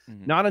 right?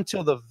 Mm-hmm. Not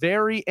until the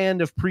very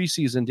end of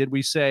preseason did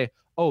we say,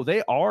 oh,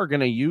 they are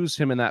going to use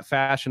him in that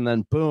fashion.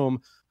 Then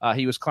boom,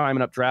 he was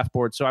climbing up draft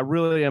boards. So I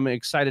really am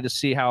excited to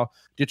see how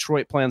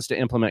Detroit plans to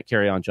implement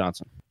Kerryon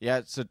Johnson.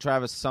 Yeah, so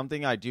Travis,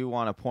 something I do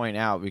want to point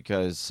out,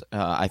 because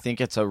I think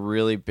it's a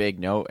really big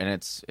note, and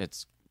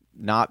it's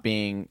not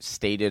being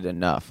stated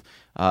enough.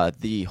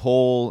 The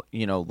whole,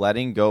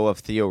 letting go of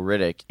Theo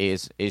Riddick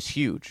is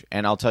huge,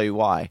 and I'll tell you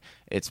why.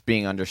 It's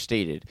being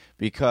understated,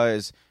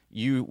 because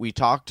we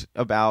talked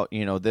about,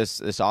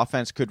 this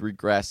offense could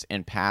regress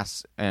in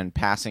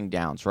passing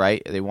downs,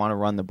 right? They want to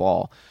run the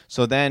ball.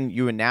 So then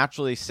you would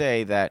naturally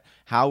say that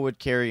how would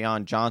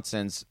Kerryon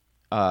Johnson's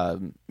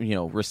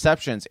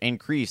receptions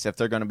increase if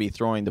they're going to be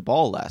throwing the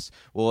ball less?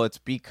 Well, it's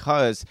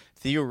because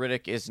Theo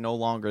Riddick is no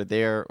longer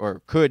there,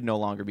 or could no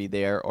longer be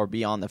there, or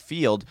be on the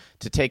field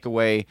to take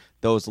away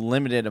those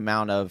limited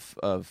amount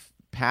of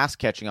pass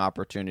catching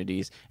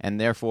opportunities, and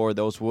therefore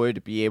those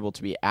would be able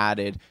to be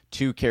added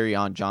to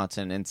Kerryon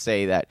Johnson and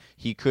say that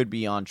he could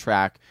be on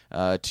track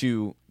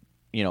to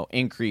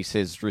increase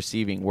his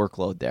receiving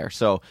workload there.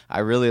 So I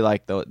really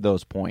like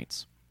those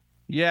points.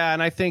 Yeah,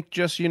 and I think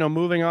just,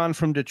 moving on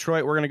from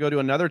Detroit, we're going to go to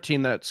another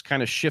team that's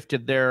kind of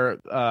shifted their,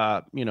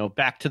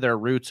 back to their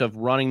roots of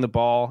running the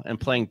ball and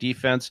playing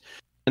defense.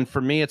 And for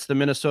me, it's the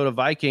Minnesota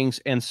Vikings.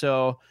 And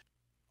so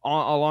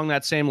along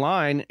that same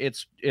line,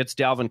 it's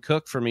Dalvin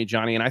Cook for me,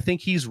 Johnny. And I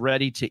think he's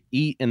ready to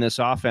eat in this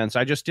offense.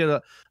 I just did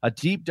a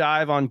deep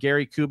dive on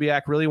Gary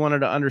Kubiak, really wanted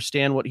to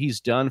understand what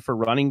he's done for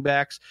running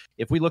backs.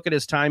 If we look at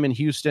his time in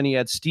Houston, he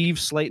had Steve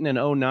Slayton in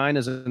 2009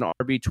 as an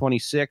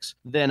RB26,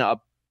 then a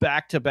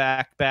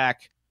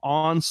back-to-back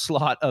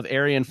onslaught of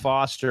Arian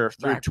Foster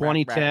through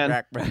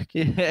 2010.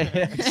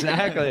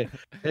 Yeah,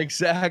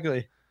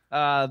 exactly.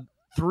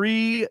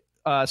 3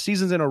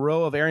 seasons in a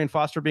row of Arian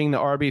Foster being the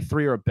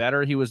RB3 or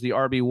better. He was the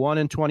RB1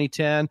 in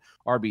 2010,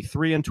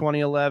 RB3 in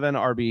 2011,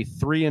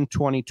 RB3 in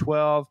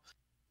 2012.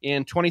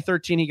 In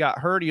 2013, he got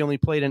hurt. He only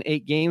played in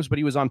 8 games, but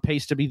he was on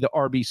pace to be the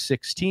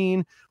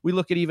RB16. We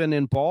look at even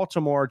in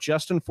Baltimore,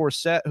 Justin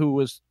Forsett, who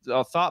was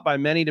thought by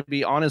many to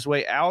be on his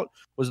way out,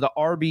 was the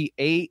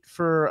RB8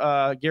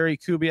 for Gary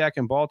Kubiak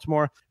in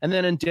Baltimore. And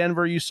then in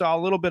Denver, you saw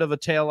a little bit of a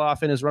tail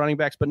off in his running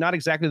backs, but not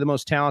exactly the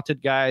most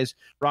talented guys.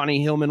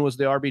 Ronnie Hillman was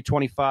the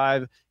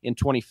RB25 in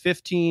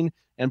 2015,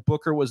 and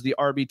Booker was the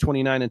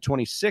RB29 in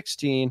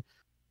 2016.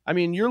 I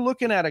mean, you're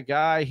looking at a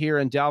guy here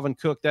in Dalvin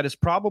Cook that is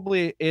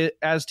probably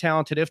as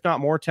talented, if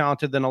not more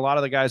talented, than a lot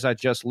of the guys I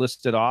just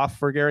listed off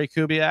for Gary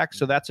Kubiak.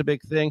 So that's a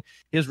big thing.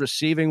 His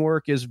receiving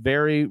work is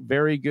very,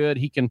 very good.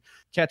 He can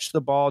catch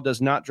the ball,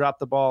 does not drop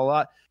the ball a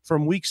lot.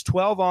 From weeks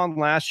 12 on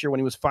last year, when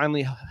he was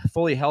finally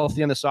fully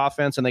healthy in this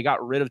offense and they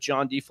got rid of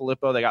John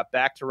DeFilippo, they got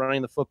back to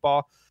running the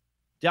football.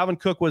 Dalvin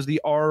Cook was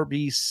the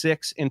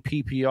RB6 in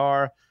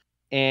PPR.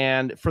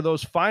 And for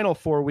those final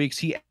 4 weeks,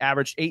 he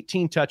averaged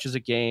 18 touches a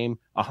game,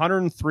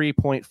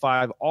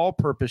 103.5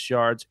 all-purpose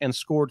yards, and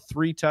scored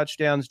 3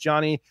 touchdowns.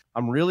 Johnny,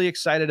 I'm really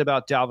excited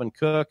about Dalvin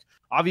Cook.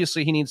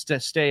 Obviously, he needs to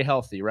stay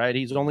healthy, right?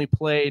 He's only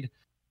played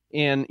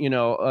in,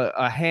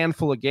 a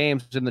handful of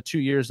games in the 2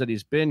 years that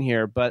he's been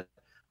here, but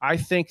I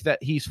think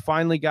that he's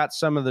finally got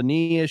some of the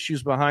knee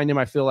issues behind him.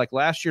 I feel like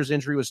last year's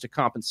injury was to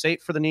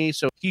compensate for the knee,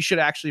 so he should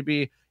actually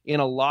be in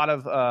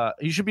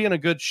he should be in a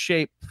good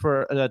shape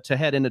for to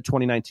head into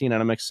 2019,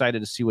 and I'm excited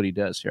to see what he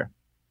does here.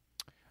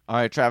 All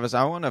right, Travis,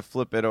 I want to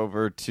flip it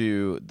over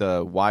to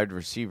the wide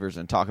receivers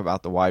and talk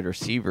about the wide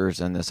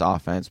receivers in this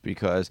offense,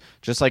 because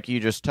just like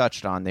you just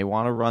touched on, they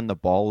want to run the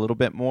ball a little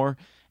bit more.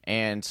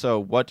 And so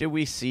what did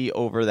we see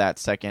over that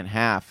second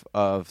half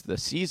of the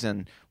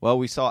season? Well,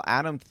 we saw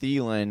Adam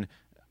Thielen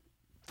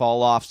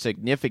fall off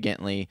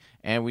significantly,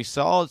 and we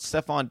saw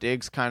Stefon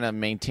Diggs kind of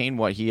maintain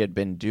what he had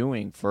been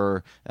doing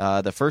for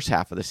the first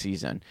half of the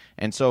season.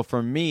 And so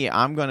for me,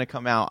 I'm going to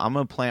come out, I'm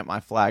going to plant my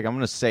flag, I'm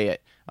going to say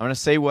it. I'm going to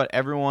say what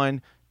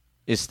everyone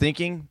is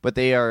thinking, but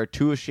they are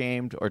too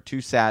ashamed or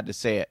too sad to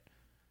say it.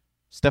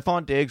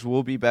 Stefon Diggs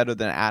will be better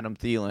than Adam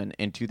Thielen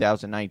in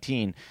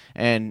 2019.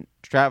 And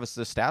Travis,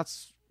 the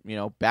stats,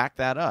 back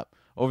that up.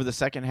 Over the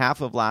second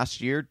half of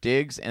last year,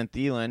 Diggs and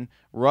Thielen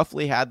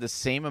roughly had the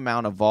same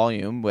amount of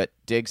volume, but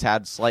Diggs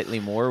had slightly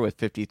more with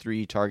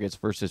 53 targets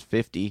versus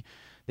 50.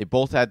 They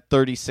both had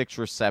 36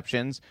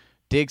 receptions.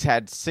 Diggs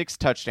had 6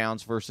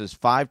 touchdowns versus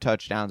 5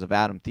 touchdowns of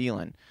Adam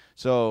Thielen.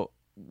 So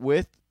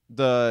with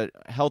the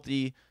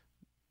healthy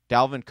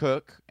Dalvin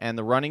Cook and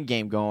the running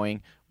game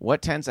going,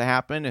 what tends to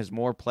happen is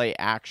more play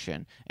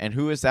action. And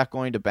who is that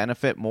going to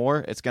benefit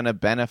more? It's going to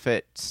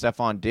benefit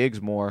Stefon Diggs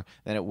more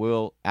than it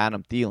will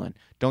Adam Thielen.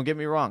 Don't get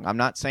me wrong. I'm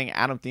not saying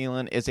Adam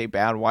Thielen is a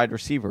bad wide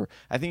receiver.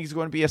 I think he's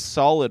going to be a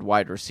solid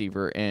wide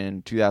receiver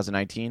in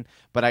 2019.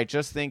 But I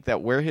just think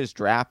that where his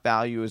draft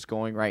value is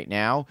going right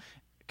now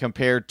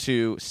compared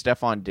to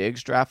Stefon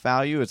Diggs' draft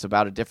value, it's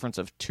about a difference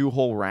of 2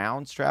 whole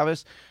rounds,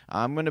 Travis.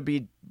 I'm going to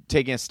be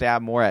taking a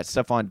stab more at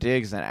Stefon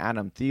Diggs than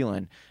Adam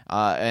Thielen.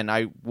 And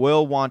I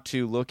will want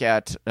to look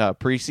at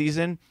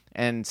preseason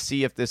and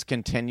see if this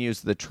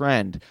continues the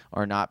trend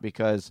or not,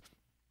 because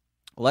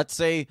let's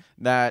say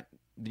that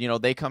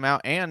they come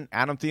out and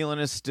Adam Thielen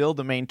is still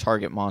the main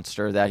target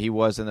monster that he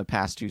was in the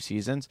past 2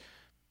 seasons.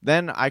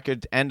 Then I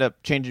could end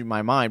up changing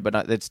my mind, but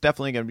it's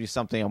definitely going to be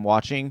something I'm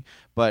watching.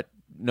 But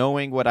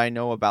knowing what I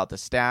know about the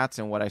stats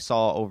and what I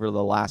saw over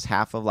the last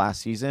half of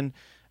last season,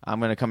 I'm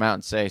going to come out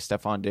and say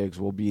Stefon Diggs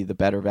will be the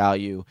better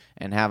value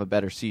and have a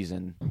better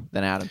season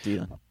than Adam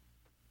Thielen.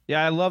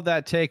 Yeah, I love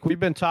that take. We've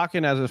been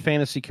talking as a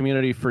fantasy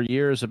community for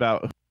years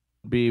about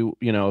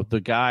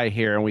the guy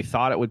here, and we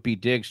thought it would be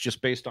Diggs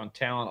just based on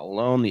talent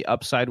alone. The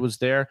upside was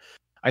there.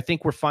 I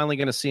think we're finally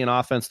going to see an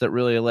offense that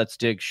really lets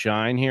Diggs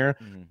shine here.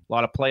 A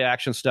lot of play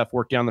action stuff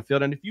work down the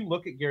field. And if you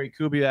look at Gary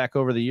Kubiak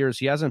over the years,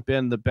 he hasn't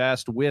been the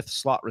best with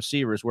slot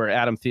receivers where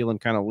Adam Thielen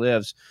kind of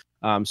lives.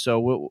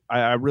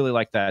 I really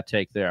like that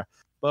take there.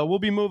 But we'll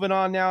be moving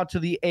on now to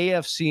the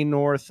AFC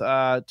North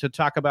to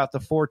talk about the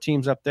 4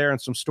 teams up there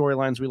and some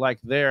storylines we like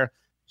there.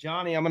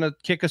 Johnny, I'm going to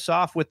kick us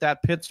off with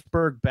that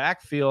Pittsburgh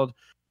backfield.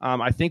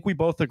 I think we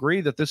both agree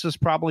that this is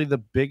probably the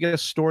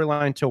biggest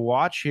storyline to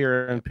watch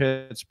here in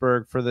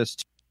Pittsburgh for this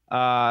team.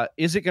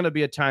 Is it going to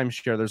be a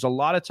timeshare? There's a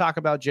lot of talk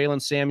about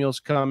Jalen Samuels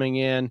coming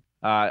in.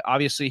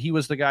 Obviously, he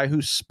was the guy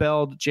who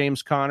spelled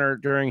James Conner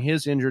during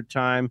his injured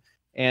time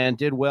and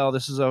did well.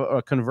 This is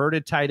a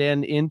converted tight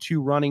end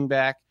into running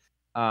back.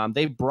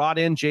 They brought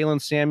in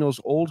Jalen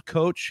Samuels' old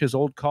coach, his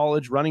old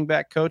college running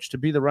back coach, to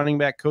be the running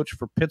back coach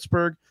for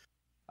Pittsburgh.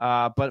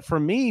 But for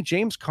me,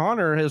 James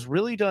Conner has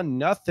really done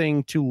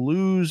nothing to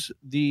lose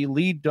the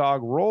lead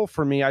dog role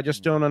for me. I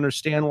just don't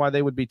understand why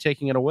they would be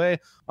taking it away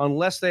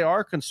unless they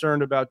are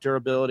concerned about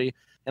durability.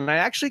 And I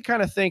actually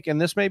kind of think, and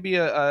this may be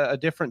a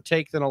different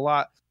take than a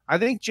lot, I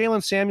think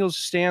Jalen Samuels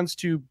stands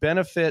to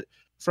benefit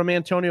from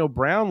Antonio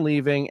Brown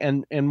leaving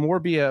and more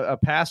be a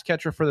pass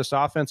catcher for this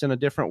offense in a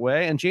different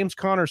way. And James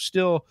Conner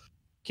still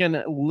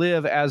can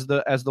live as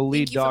the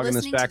lead dog in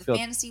this backfield.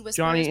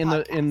 Johnny,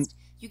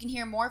 you can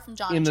hear more from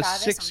John in the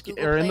Travis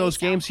in those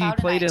games he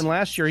played in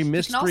last year. He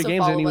missed 3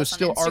 games and he was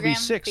still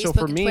RB6. So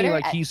for me,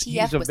 like he's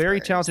a very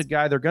talented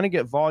guy. They're going to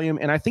get volume,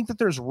 and I think that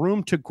there's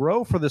room to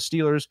grow for the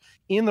Steelers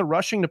in the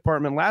rushing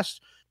department.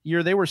 Last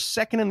year they were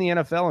second in the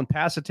NFL in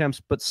pass attempts,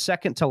 but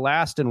second to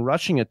last in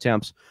rushing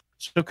attempts.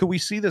 So could we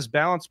see this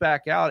balance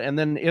back out? And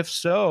then if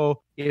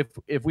so, if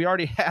we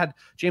already had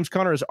James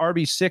Conner as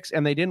RB6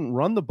 and they didn't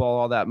run the ball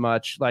all that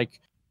much,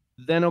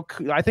 then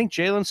I think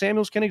Jalen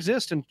Samuels can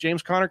exist and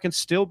James Conner can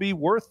still be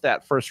worth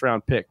that first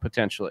round pick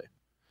potentially.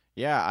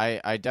 Yeah,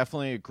 I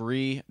definitely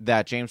agree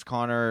that James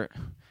Conner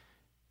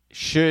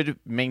should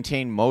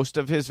maintain most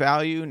of his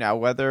value. Now,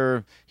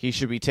 whether he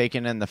should be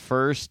taken in the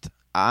first,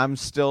 I'm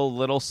still a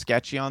little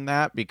sketchy on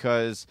that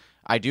because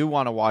I do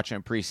want to watch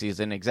in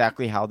preseason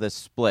exactly how this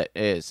split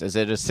is. Is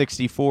it a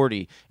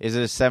 60-40? Is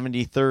it a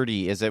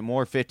 70-30? Is it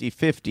more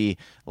 50-50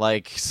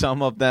 like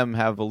some of them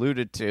have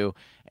alluded to?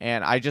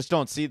 And I just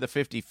don't see the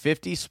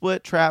 50-50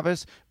 split,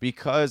 Travis,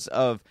 because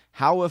of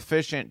how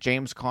efficient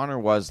James Conner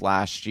was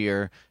last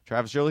year.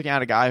 Travis, you're looking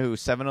at a guy who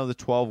 7 of the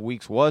 12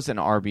 weeks was an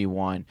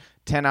RB1.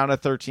 10 out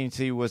of 13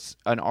 he was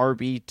an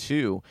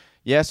RB2.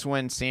 Yes,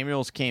 when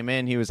Samuels came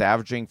in, he was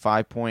averaging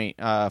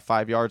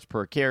 5.5 yards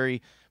per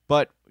carry.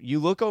 But you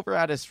look over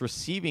at his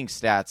receiving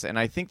stats, and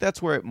I think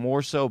that's where it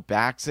more so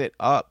backs it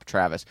up,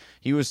 Travis.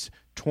 He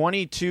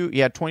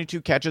had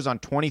 22 catches on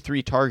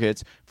 23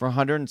 targets for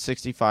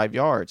 165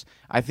 yards.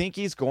 I think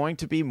he's going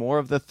to be more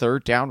of the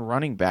third down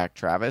running back,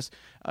 Travis.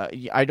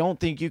 I don't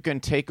think you can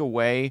take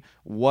away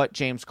what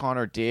James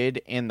Conner did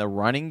in the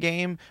running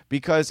game,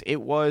 because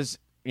it was,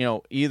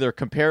 either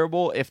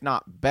comparable, if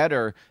not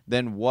better,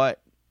 than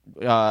what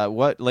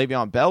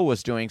Le'Veon Bell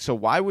was doing. So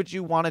why would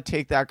you want to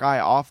take that guy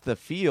off the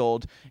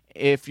field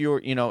if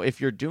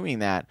you're doing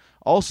that?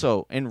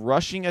 Also, in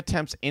rushing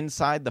attempts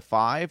inside the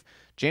 5,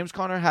 James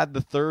Conner had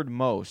the third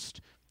most.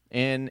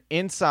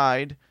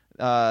 Inside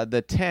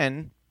the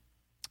 10,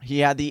 he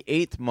had the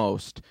 8th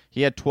most.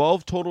 He had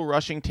 12 total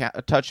rushing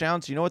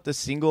touchdowns. You know what the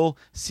single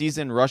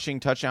season rushing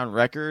touchdown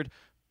record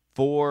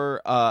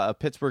for a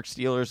Pittsburgh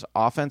Steelers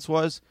offense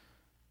was?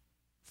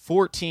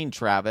 14,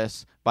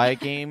 Travis, by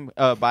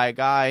a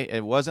guy.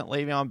 It wasn't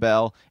Le'Veon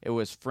Bell. It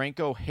was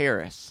Franco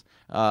Harris.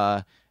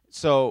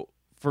 So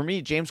for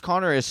me, James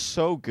Conner is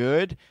so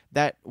good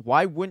that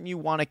why wouldn't you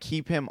want to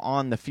keep him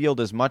on the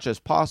field as much as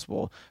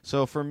possible?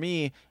 So for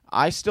me,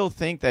 I still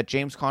think that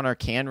James Conner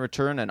can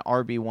return an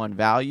RB1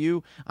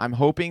 value. I'm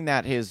hoping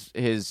that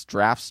his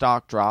draft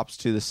stock drops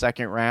to the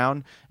second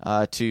round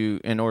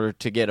in order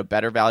to get a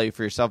better value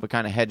for yourself. It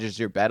kind of hedges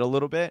your bet a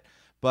little bit.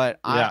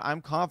 But yeah.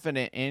 I'm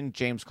confident in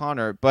James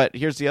Conner. But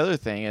here's the other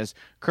thing is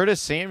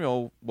Curtis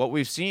Samuel, what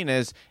we've seen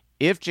is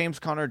if James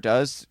Conner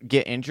does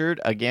get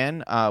injured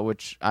again,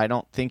 which I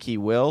don't think he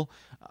will,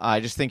 I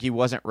just think he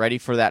wasn't ready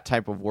for that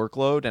type of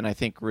workload, and I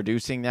think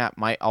reducing that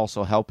might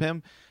also help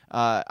him.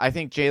 I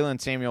think Jalen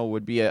Samuel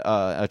would be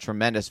a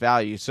tremendous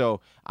value.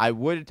 So I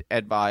would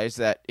advise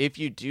that if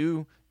you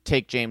do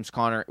take James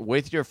Conner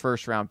with your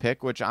first-round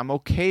pick, which I'm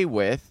okay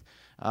with,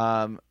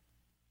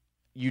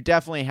 you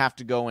definitely have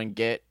to go and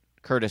get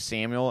Curtis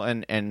Samuel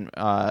and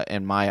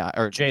my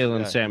or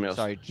Jalen Samuels.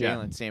 Sorry,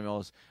 Jalen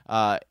Samuels.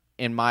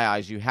 In my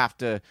eyes, you have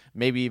to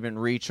maybe even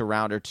reach a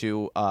round or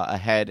two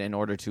ahead in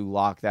order to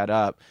lock that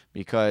up,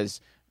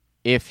 because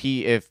if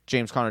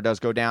James Conner does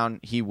go down,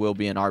 he will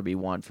be an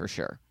RB1 for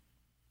sure.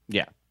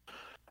 Yeah.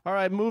 All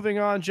right, moving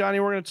on, Johnny.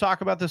 We're going to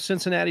talk about the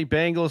Cincinnati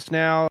Bengals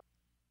now.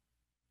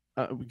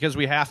 Because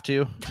we have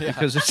to,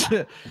 because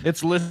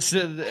it's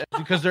listed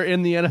because they're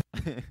in the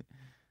NFL.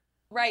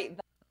 Right.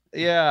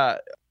 Yeah.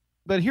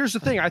 But here's the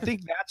thing. I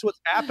think that's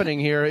what's happening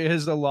here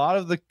is a lot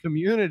of the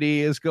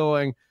community is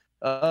going,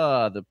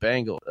 the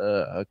Bengals.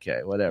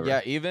 Okay, whatever.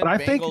 Yeah, even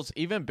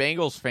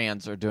Bengals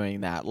fans are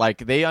doing that. Like,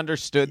 they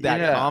understood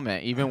that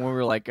comment. Even when we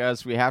were like,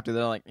 us, we have to.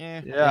 They're like,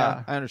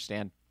 yeah, I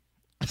understand.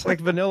 It's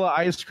like vanilla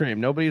ice cream.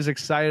 Nobody's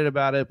excited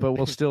about it, but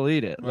we'll still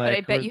eat it. But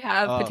I bet you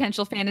have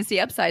potential fantasy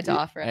upside to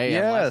offer. Hey,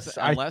 yes,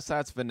 unless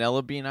that's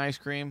vanilla bean ice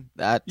cream,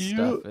 stuff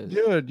is.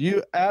 Dude,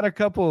 you add a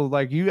couple,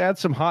 you add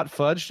some hot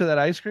fudge to that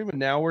ice cream, and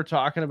now we're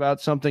talking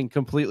about something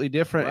completely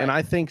different. Right. And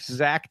I think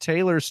Zach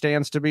Taylor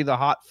stands to be the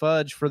hot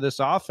fudge for this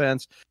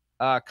offense.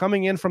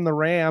 Coming in from the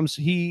Rams,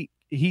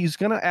 he's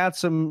going to add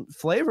some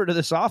flavor to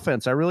this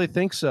offense. I really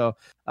think so.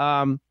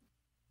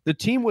 The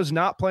team was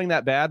not playing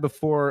that bad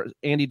before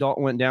Andy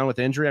Dalton went down with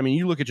injury. I mean,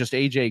 you look at just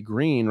AJ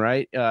Green,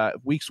 right?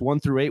 Weeks 1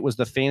 through 8 was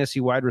the fantasy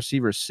wide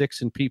receiver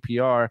 6 in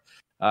PPR,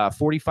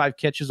 45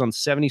 catches on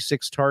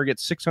 76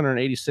 targets,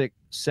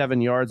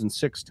 687 yards and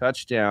 6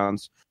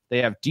 touchdowns.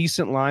 They have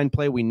decent line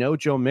play. We know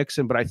Joe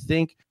Mixon, but I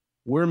think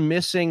we're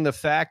missing the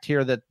fact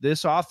here that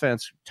this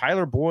offense,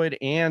 Tyler Boyd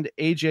and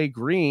AJ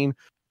Green,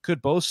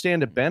 could both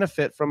stand to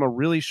benefit from a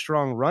really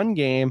strong run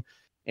game.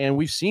 And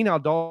we've seen how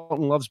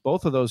Dalton loves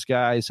both of those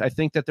guys. I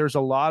think that there's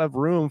a lot of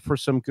room for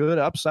some good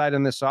upside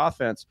in this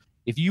offense.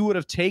 If you would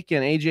have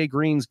taken A.J.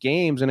 Green's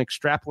games and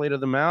extrapolated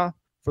them out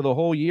for the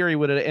whole year, he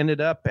would have ended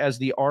up as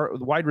the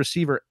wide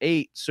receiver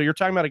 8. So you're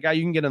talking about a guy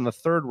you can get in the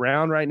third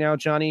round right now,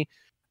 Johnny,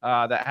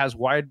 that has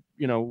wide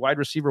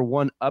receiver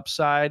 1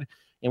 upside.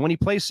 And when he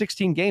plays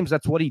 16 games,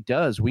 that's what he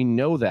does. We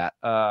know that.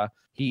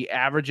 He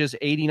averages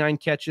 89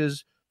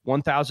 catches,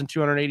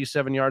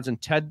 1,287 yards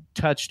and 10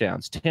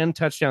 touchdowns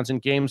in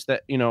games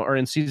that, or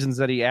in seasons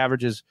that he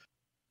averages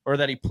or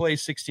that he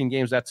plays 16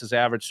 games. That's his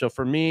average. So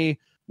for me,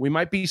 we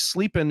might be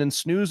sleeping and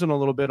snoozing a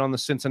little bit on the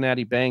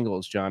Cincinnati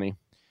Bengals, Johnny.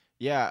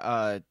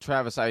 Yeah.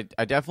 Travis, I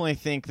definitely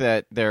think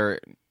that there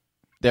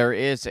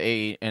is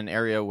an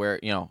area where,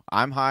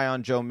 I'm high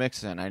on Joe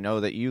Mixon. I know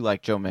that you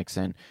like Joe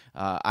Mixon.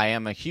 I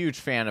am a huge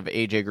fan of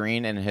AJ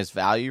Green and his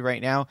value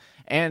right now.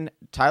 And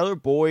Tyler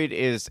Boyd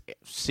is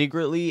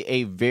secretly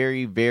a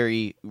very,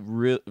 very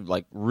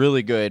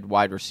really good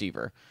wide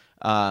receiver.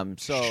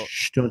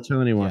 Shh, don't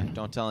tell anyone. Yeah,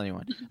 don't tell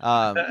anyone.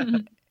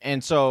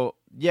 And so,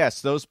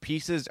 yes, those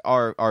pieces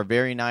are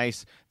very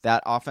nice.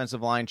 That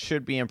offensive line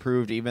should be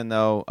improved, even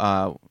though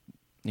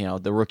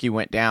the rookie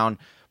went down.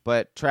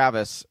 But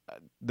Travis,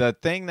 the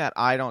thing that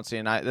I don't see,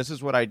 and this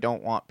is what I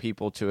don't want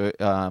people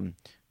to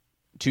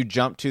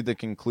jump to the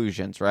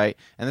conclusions, right?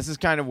 And this is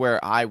kind of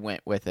where I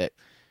went with it.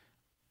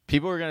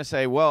 People are going to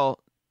say, well,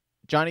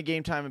 Johnny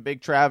Game Time and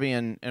Big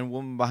Travie and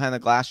Woman Behind the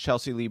Glass,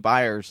 Chelsea Lee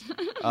Byers,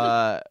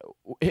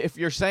 if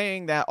you're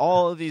saying that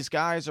all of these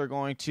guys are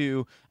going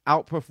to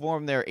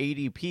outperform their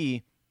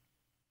ADP,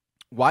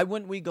 why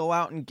wouldn't we go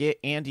out and get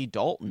Andy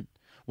Dalton?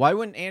 Why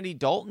wouldn't Andy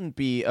Dalton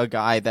be a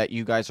guy that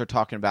you guys are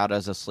talking about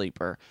as a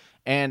sleeper?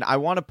 And I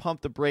want to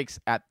pump the brakes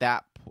at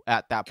that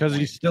because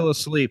he's still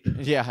asleep.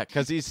 Yeah,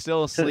 because he's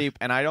still asleep,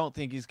 and I don't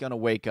think he's going to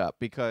wake up,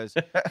 because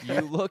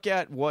you look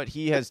at what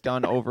he has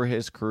done over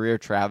his career,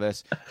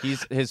 Travis.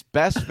 His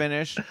best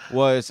finish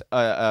was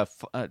a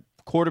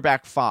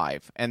quarterback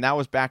 5, and that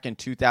was back in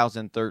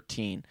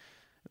 2013.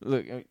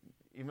 Look,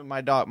 even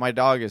my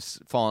dog is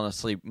falling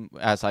asleep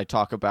as I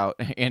talk about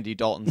Andy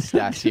Dalton's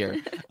stats here.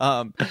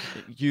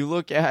 You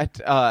look at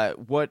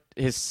what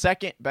his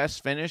second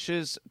best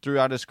finishes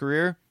throughout his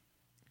career,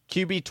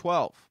 QB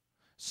 12.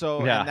 So,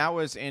 and that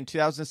was in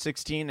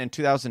 2016 and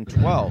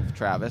 2012,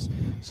 Travis.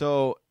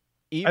 So,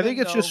 I think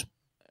it's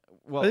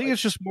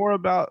just more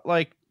about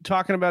like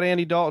talking about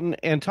Andy Dalton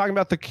and talking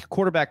about the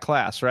quarterback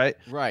class, right?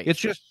 Right. It's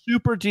just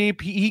super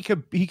deep. He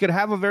could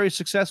have a very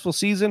successful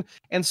season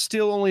and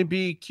still only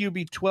be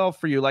QB 12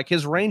 for you. Like,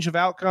 his range of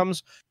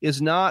outcomes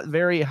is not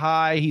very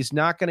high. He's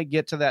not going to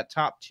get to that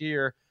top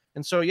tier.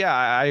 And so, yeah,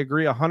 I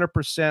agree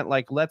 100%.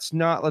 Like, let's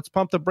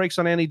pump the brakes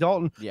on Andy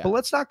Dalton, but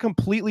let's not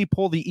completely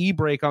pull the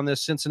e-brake on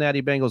this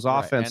Cincinnati Bengals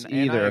offense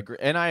either.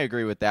 And I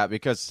agree with that,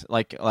 because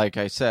like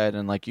I said,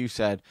 and like you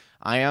said,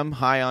 I am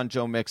high on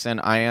Joe Mixon.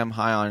 I am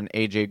high on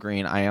AJ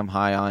Green. I am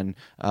high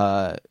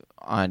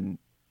on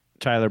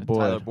Tyler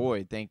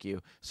Boyd. Thank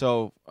you.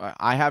 So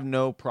I have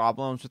no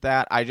problems with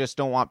that. I just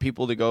don't want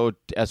people to go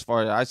as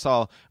far as I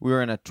saw. We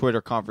were in a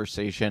Twitter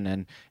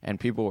conversation and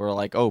people were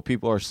like, "Oh,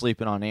 people are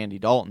sleeping on Andy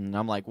Dalton." And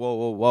I'm like,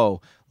 "Whoa.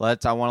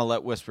 I want to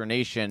let Whisper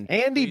Nation.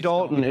 Andy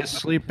Dalton is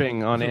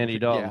sleeping on Andy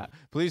Dalton. Yeah,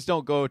 please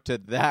don't go to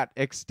that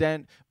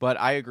extent." But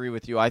I agree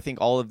with you. I think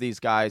all of these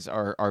guys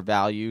are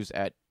values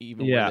at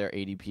even where their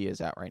ADP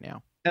is at right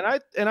now.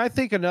 And I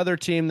think another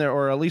team there,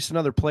 or at least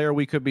another player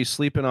we could be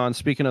sleeping on,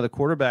 speaking of the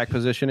quarterback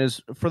position,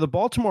 is for the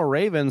Baltimore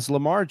Ravens,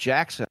 Lamar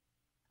Jackson.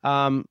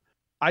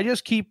 I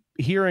just keep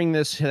hearing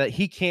this, that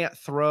he can't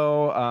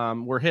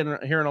throw. We're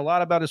hearing a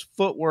lot about his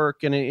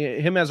footwork and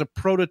him as a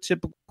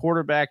prototypical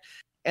quarterback.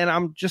 And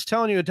I'm just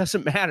telling you, it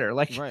doesn't matter.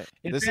 Like, right.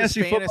 This is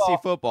fantasy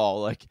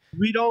football. Like,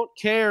 we don't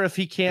care if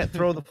he can't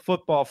throw the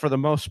football for the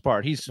most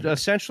part. He's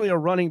essentially a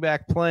running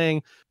back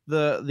playing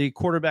the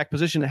quarterback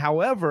position.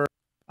 However,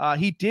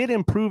 he did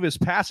improve his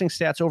passing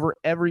stats over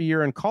every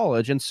year in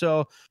college. And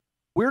so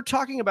we're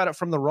talking about it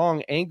from the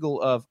wrong angle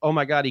of, oh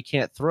my God, he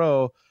can't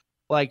throw.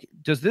 Like,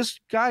 does this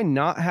guy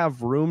not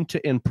have room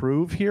to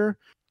improve here?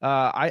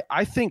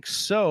 I think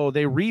so.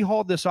 They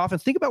rehauled this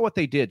offense. Think about what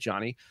they did,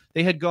 Johnny.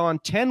 They had gone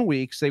 10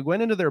 weeks. They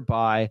went into their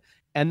bye,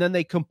 and then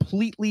they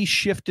completely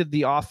shifted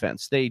the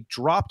offense. They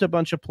dropped a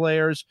bunch of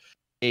players.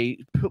 They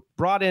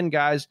brought in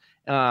guys.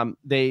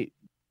 They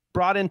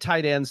brought in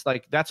tight ends.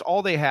 Like, that's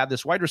all they had.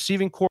 This wide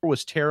receiving core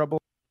was terrible.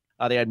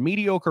 They had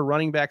mediocre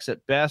running backs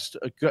at best.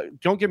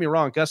 Don't get me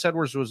wrong. Gus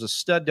Edwards was a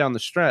stud down the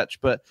stretch,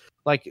 but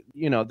like,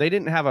 you know, they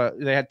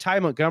had Ty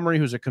Montgomery,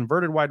 who's a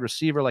converted wide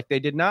receiver. Like, they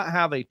did not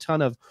have a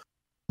ton of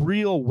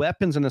real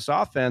weapons in this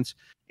offense.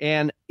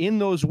 And in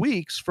those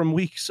weeks, from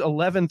weeks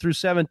 11 through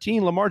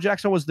 17, Lamar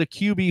Jackson was the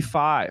QB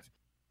 5.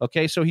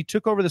 Okay, so he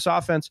took over this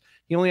offense.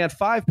 He only had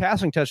 5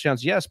 passing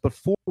touchdowns, yes, but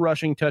 4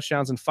 rushing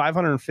touchdowns and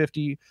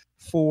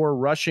 554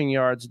 rushing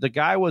yards. The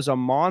guy was a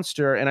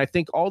monster, and I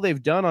think all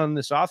they've done on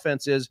this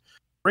offense is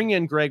bring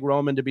in Greg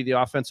Roman to be the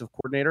offensive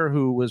coordinator,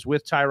 who was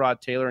with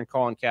Tyrod Taylor and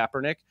Colin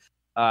Kaepernick,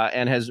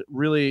 and has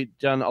really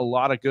done a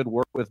lot of good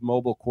work with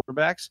mobile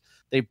quarterbacks.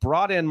 They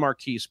brought in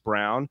Marquise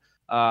Brown.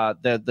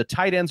 The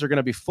tight ends are going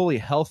to be fully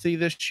healthy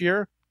this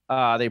year.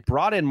 They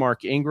brought in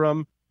Mark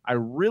Ingram. I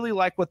really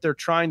like what they're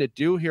trying to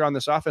do here on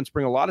this offense,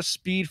 bring a lot of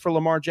speed for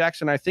Lamar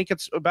Jackson. I think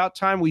it's about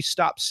time we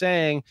stop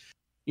saying,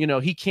 you know,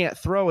 he can't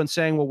throw, and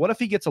saying, well, what if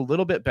he gets a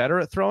little bit better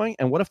at throwing?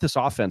 And what if this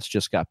offense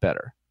just got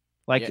better?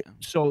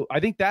 So I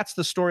think that's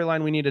the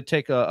storyline we need to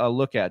take a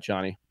look at,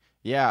 Johnny.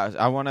 Yeah,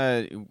 I want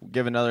to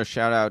give another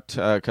shout out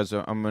because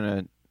I'm going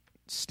to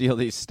steal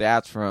these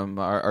stats from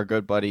our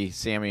good buddy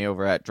Sammy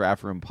over at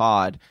Draft Room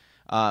Pod.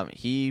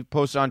 He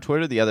posted on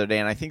Twitter the other day,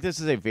 and I think this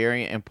is a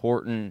very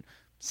important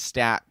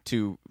stat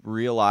to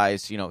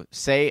realize,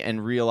 say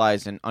and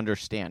realize and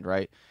understand,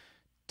 right?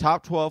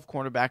 Top 12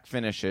 cornerback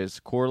finishes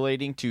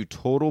correlating to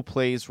total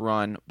plays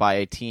run by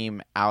a team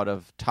out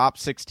of top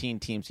 16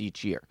 teams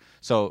each year.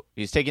 So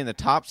he's taking the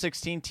top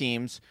 16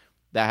 teams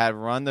that have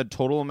run the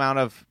total amount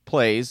of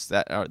plays,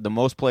 that are the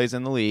most plays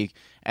in the league,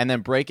 and then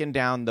breaking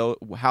down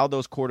how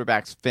those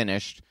quarterbacks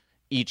finished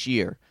each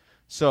year.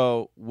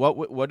 So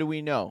what do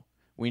we know?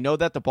 We know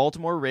that the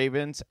Baltimore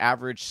Ravens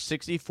averaged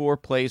 64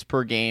 plays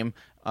per game,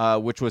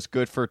 which was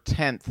good for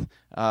 10th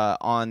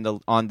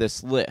on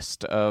this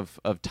list of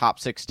top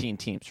 16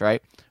 teams,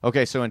 right?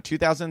 Okay, so in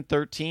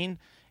 2013,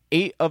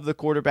 8 of the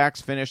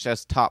quarterbacks finished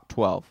as top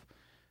 12.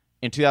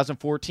 In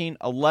 2014,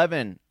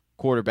 11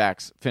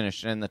 quarterbacks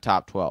finished in the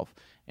top 12.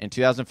 In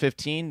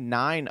 2015,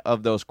 9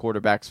 of those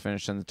quarterbacks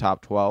finished in the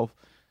top 12.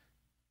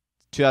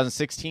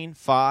 2016,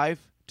 5.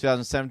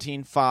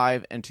 2017,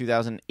 5. And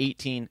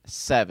 2018,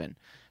 7.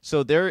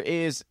 So there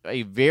is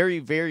a very,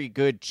 very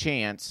good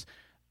chance,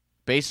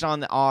 based on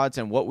the odds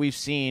and what we've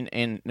seen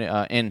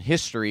in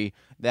history,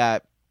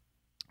 that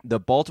the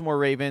Baltimore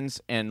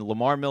Ravens and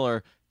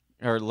Lamar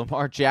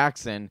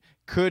Jackson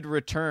could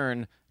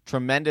return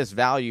tremendous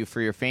value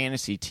for your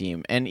fantasy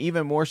team. And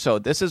even more so,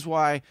 this is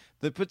why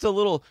that puts a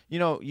little,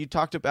 you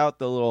talked about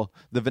the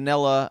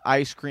vanilla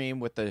ice cream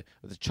with the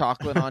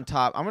chocolate on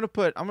top. I'm gonna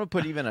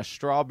put even a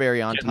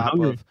strawberry on top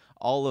of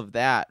all of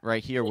that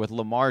right here with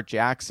Lamar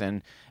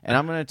Jackson. And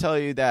I'm gonna tell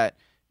you that,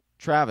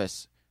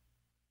 Travis,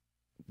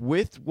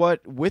 with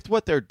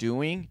what they're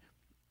doing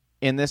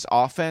in this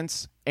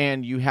offense,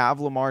 and you have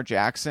Lamar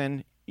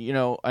Jackson,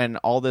 and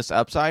all this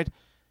upside,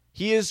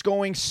 he is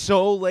going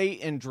so late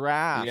in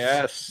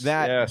drafts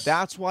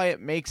that's why it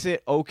makes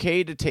it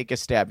okay to take a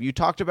stab. You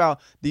talked about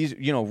these,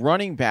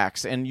 running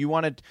backs, and you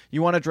want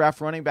to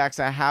draft running backs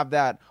that have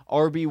that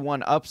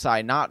RB1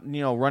 upside, not,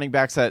 running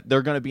backs that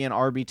they're going to be an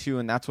RB2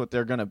 and that's what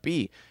they're going to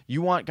be.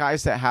 You want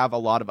guys that have a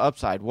lot of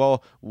upside.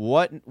 Well,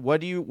 what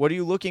are you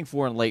looking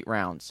for in late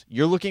rounds?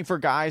 You're looking for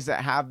guys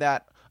that have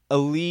that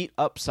elite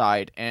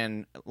upside,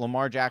 and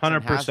Lamar Jackson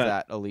 100%. has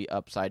that elite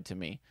upside to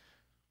me.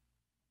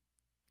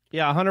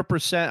 Yeah,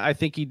 100%. I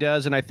think he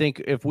does, and I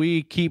think if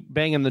we keep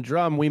banging the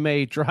drum, we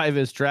may drive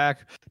his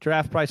draft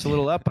price a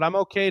little up. But I'm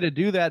okay to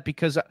do that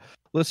because,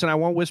 listen, I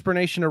want Whisper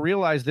Nation to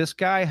realize this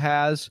guy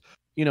has,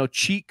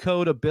 cheat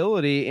code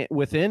ability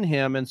within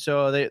him, and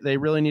so they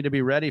really need to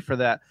be ready for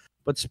that.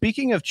 But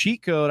speaking of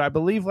cheat code, I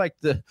believe like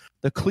the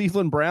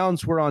Cleveland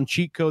Browns were on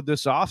cheat code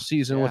this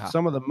offseason with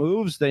some of the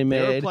moves they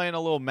made. They were playing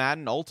a little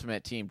Madden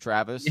Ultimate Team,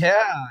 Travis.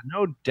 Yeah,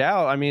 no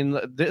doubt. I mean,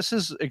 this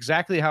is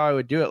exactly how I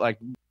would do it. Like,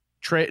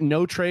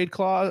 no trade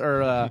clause,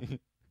 or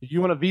you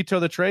want to veto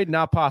the trade?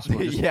 Not possible.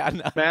 Just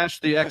smash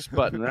the X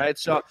button, right?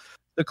 So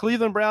the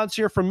Cleveland Browns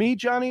here, for me,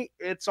 Johnny,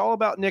 it's all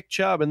about Nick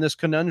Chubb and this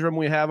conundrum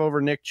we have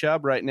over Nick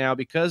Chubb right now,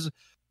 because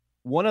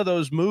one of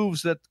those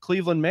moves that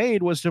Cleveland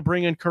made was to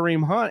bring in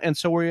Kareem Hunt. And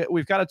so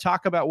we've got to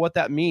talk about what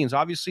that means.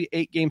 Obviously,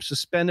 8 games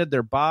suspended,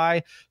 they're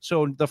bye.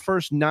 So the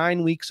first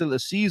 9 weeks of the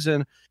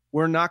season,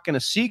 we're not going to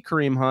see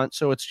Kareem Hunt.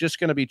 So it's just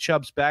going to be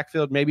Chubb's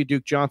backfield. Maybe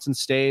Duke Johnson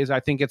stays. I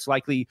think it's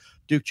likely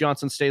Duke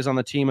Johnson stays on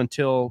the team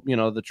until,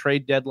 the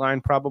trade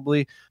deadline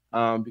probably,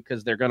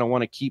 because they're going to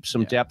want to keep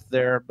some depth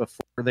there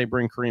before they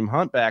bring Kareem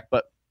Hunt back.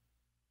 But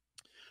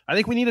I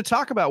think we need to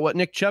talk about what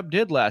Nick Chubb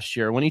did last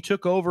year when he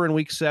took over in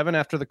week 7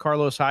 after the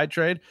Carlos Hyde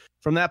trade.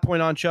 From that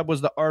point on, Chubb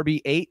was the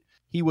RB8.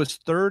 He was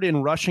 3rd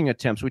in rushing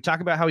attempts. We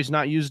talk about how he's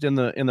not used in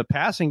the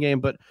passing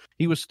game, but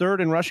he was 3rd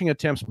in rushing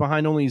attempts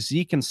behind only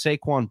Zeke and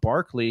Saquon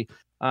Barkley.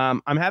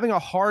 I'm having a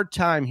hard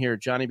time here,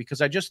 Johnny,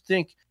 because I just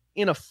think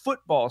in a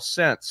football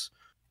sense,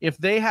 if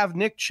they have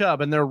Nick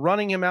Chubb and they're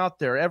running him out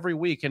there every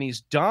week and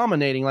he's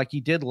dominating like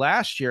he did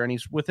last year and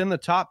he's within the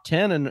top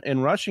 10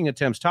 in rushing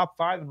attempts, top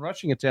 5 in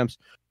rushing attempts,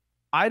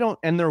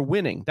 and they're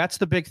winning. That's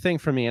the big thing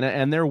for me.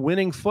 And they're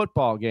winning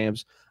football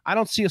games. I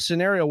don't see a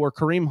scenario where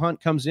Kareem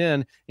Hunt comes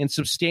in and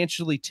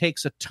substantially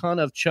takes a ton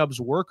of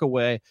Chubb's work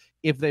away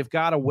if they've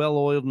got a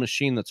well-oiled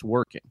machine that's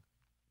working.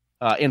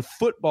 In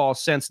football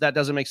sense, that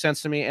doesn't make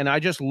sense to me. And I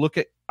look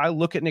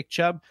at Nick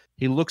Chubb.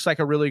 He looks like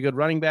a really good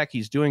running back.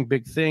 He's doing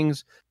big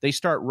things. They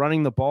start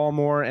running the ball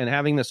more and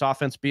having this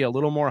offense be a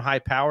little more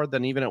high-powered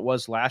than even it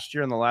was last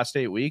year in the last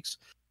 8 weeks.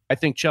 I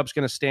think Chubb's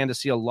going to stand to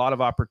see a lot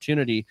of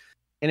opportunity.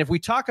 And if we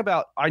talk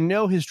about, I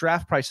know his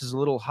draft price is a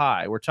little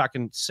high. We're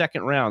talking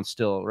second round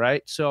still,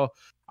 right? So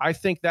I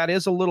think that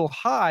is a little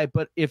high.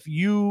 But if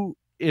he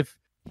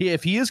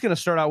is going to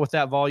start out with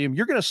that volume,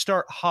 you're going to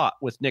start hot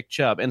with Nick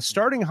Chubb. And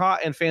starting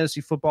hot in fantasy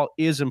football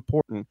is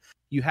important.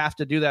 You have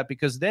to do that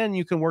because then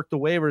you can work the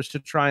waivers to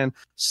try and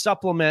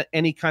supplement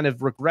any kind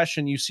of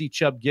regression you see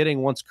Chubb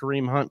getting once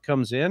Kareem Hunt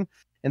comes in.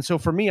 And so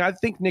for me, I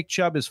think Nick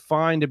Chubb is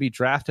fine to be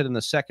drafted in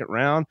the second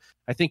round.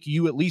 I think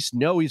you at least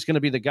know he's going to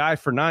be the guy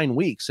for 9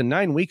 weeks. And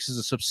 9 weeks is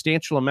a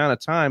substantial amount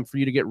of time for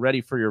you to get ready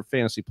for your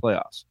fantasy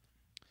playoffs.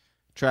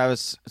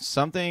 Travis,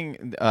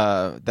 something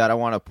that I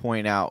want to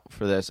point out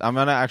for this, I'm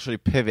going to actually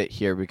pivot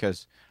here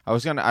because I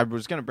was going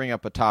to bring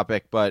up a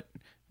topic, but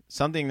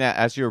something that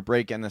as you were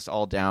breaking this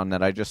all down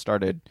that I just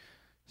started,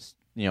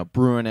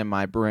 brewing in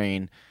my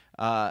brain.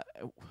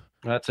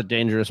 That's a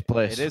dangerous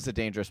place. It is a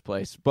dangerous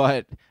place,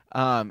 but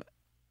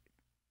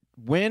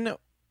when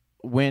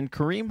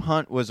Kareem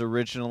Hunt was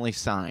originally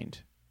signed,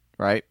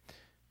 right?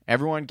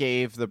 Everyone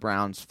gave the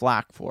Browns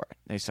flack for it.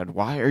 They said,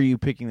 "Why are you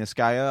picking this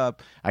guy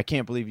up? I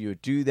can't believe you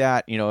would do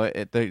that."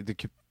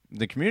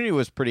 The community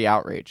was pretty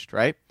outraged,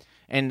 right?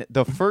 And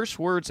the first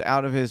words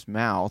out of his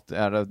mouth,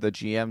 out of the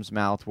GM's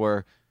mouth,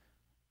 were,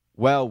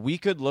 "Well, we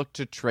could look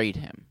to trade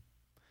him."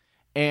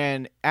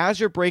 And as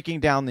you're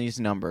breaking down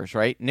these numbers,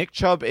 right, Nick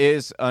Chubb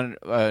is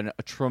a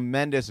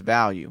tremendous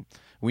value.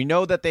 We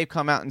know that they've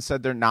come out and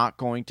said they're not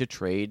going to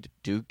trade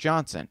Duke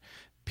Johnson.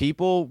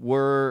 people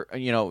were,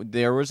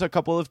 there was a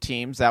couple of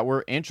teams that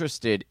were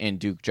interested in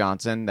Duke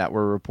Johnson that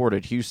were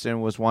reported.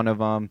 Houston was one of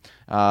them,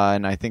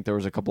 and I think there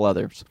was a couple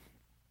others.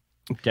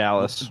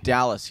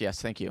 Dallas,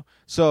 yes, thank you.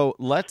 So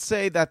let's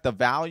say that the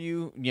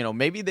value,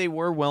 maybe they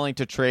were willing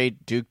to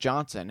trade Duke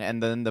Johnson,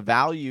 and then the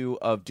value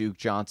of Duke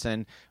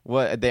Johnson,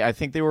 I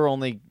think they were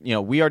only,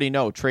 we already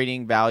know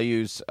trading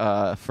values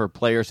for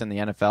players in the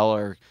NFL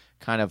are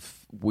kind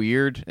of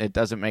weird. It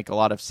doesn't make a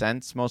lot of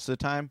sense most of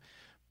the time.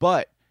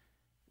 But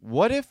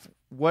what if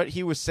what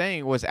he was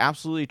saying was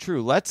absolutely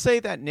true? Let's say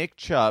that Nick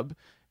Chubb,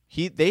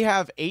 they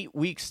have 8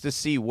 weeks to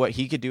see what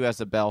he could do as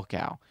a bell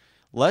cow.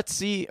 Let's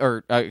see,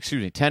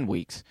 10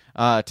 weeks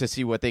to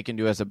see what they can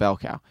do as a bell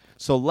cow.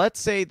 So let's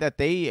say that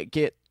they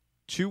get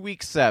to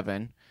week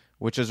 7,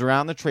 which is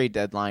around the trade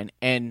deadline,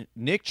 and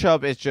Nick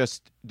Chubb is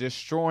just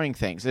destroying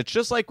things. It's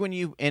just like when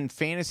you, in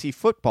fantasy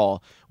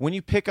football, when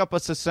you pick up a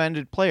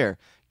suspended player,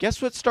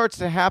 guess what starts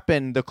to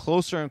happen the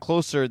closer and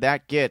closer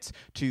that gets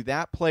to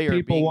that player?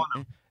 People want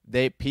him.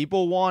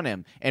 People want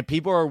him, and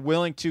people are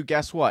willing to,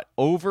 guess what,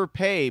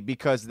 overpay,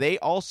 because they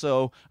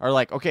also are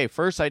like, okay,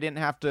 first I didn't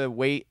have to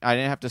wait, I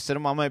didn't have to sit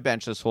him on my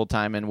bench this whole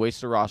time and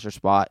waste a roster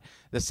spot.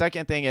 The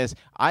second thing is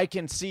I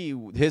can see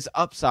his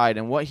upside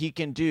and what he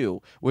can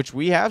do, which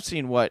we have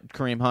seen what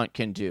Kareem Hunt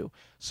can do.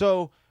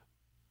 So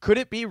could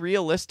it be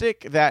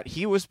realistic that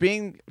he was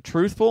being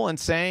truthful and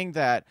saying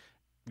that,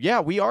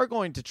 yeah, we are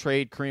going to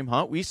trade Kareem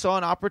Hunt. We saw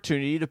an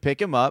opportunity to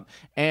pick him up,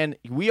 and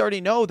we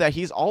already know that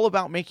he's all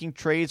about making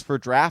trades for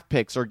draft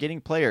picks or getting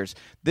players.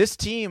 This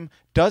team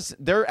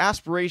their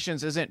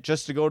aspirations isn't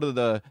just to go to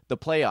the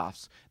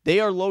playoffs.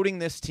 They are loading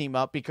this team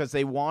up because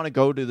they want to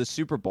go to the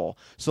Super Bowl.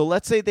 So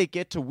let's say they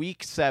get to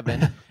week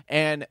 7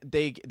 and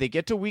they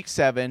get to week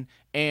 7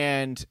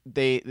 and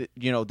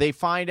they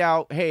find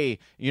out, hey,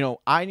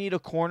 I need a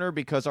corner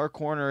because our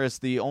corner is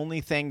the only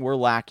thing we're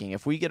lacking.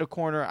 If we get a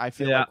corner, I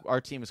feel like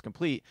our team is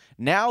complete.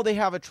 Now they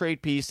have a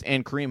trade piece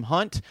in Kareem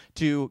Hunt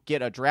to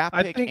get a draft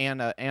pick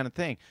and a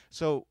thing.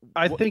 So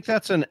I think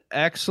that's an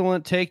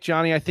excellent take,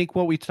 Johnny. I think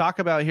what we talk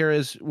about here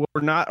is what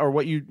we're not, or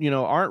what you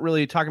aren't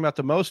really talking about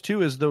the most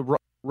too, is the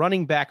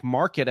running back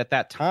market at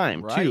that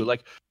time too.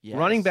 Like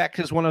running back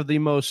is one of the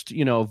most,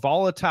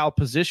 volatile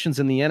positions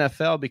in the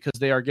NFL because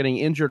they are getting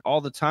injured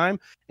all the time.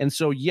 And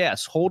so,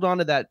 yes, hold on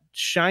to that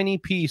shiny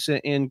piece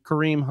in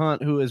Kareem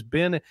Hunt, who has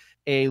been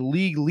a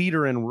league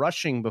leader in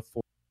rushing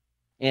before,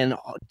 and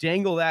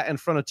dangle that in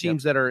front of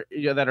teams that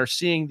are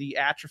seeing the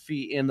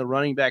atrophy in the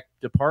running back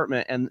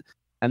department,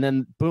 and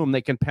then boom,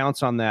 they can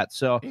pounce on that.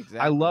 So exactly.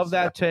 I love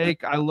that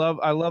take. I love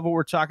what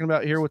we're talking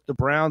about here with the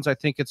Browns. I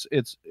think it's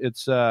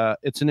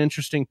an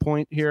interesting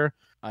point here.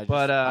 I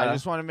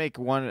just want to make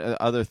one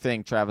other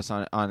thing, Travis,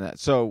 on that.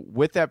 So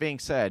with that being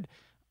said,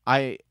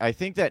 I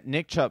think that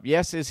Nick Chubb,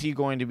 yes, is he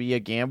going to be a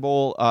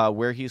gamble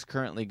where he's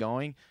currently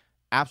going?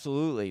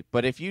 Absolutely.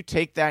 But if you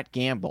take that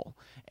gamble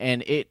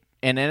and it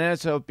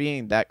ends up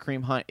being that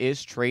Kareem Hunt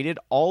is traded,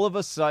 all of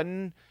a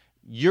sudden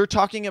you're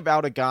talking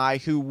about a guy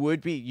who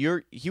would be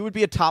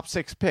a top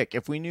 6 pick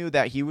if we knew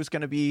that he was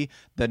going to be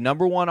the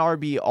number 1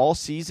 RB all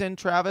season,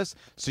 Travis.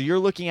 So you're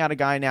looking at a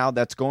guy now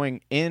that's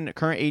going in,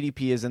 current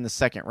ADP is in the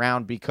 2nd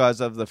round because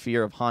of the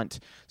fear of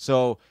Hunt.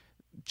 So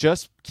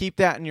just keep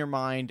that in your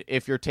mind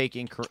if you're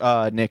taking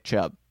Nick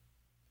Chubb.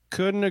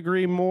 Couldn't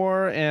agree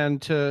more.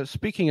 And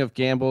speaking of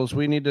gambles,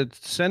 we need to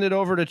send it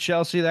over to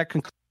Chelsea, that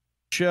concludes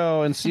the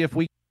show, and see if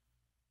we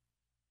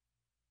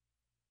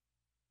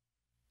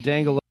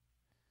dangle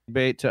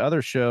bait to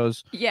other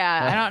shows.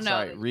 Yeah, I don't know.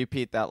 Sorry,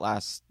 repeat that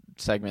last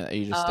segment that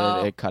you just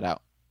did. It cut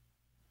out.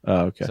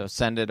 Oh, okay. So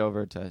send it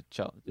over to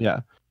Chelsea. Yeah.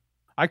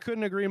 I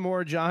couldn't agree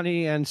more,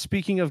 Johnny. And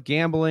speaking of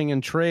gambling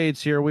and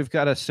trades here, we've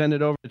got to send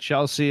it over to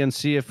Chelsea and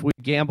see if we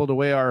gambled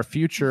away our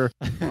future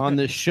on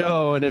this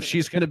show and if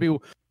she's going to be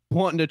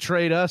wanting to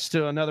trade us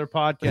to another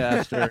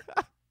podcast or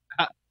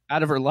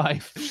out of her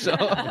life. So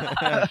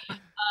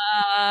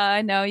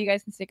no, you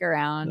guys can stick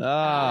around.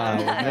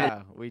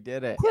 Yeah, we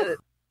did it.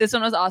 This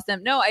one was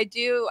awesome. No, I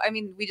do. I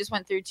mean, we just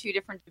went through 2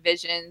 different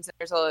divisions.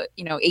 There's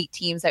 8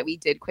 teams that we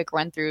did quick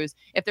run throughs.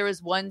 If there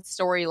was one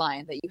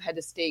storyline that you had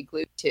to stay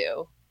glued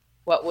to,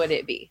 what would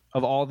it be?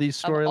 Of all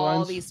these storylines? Of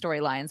all these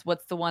storylines,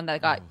 what's the one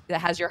that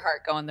has your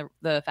heart going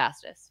the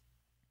fastest?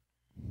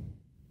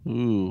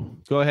 Ooh,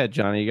 go ahead,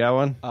 Johnny. You got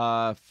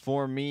one?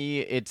 For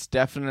me, it would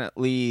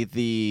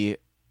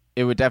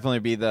definitely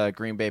be the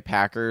Green Bay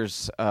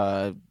Packers.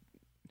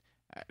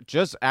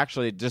 Just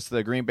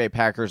the Green Bay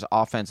Packers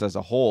offense as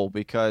a whole,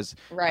 because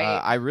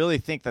I really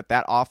think that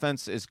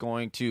offense is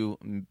going to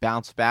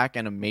bounce back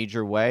in a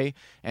major way.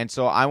 And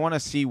so I want to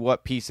see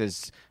what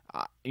pieces,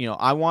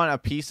 I want a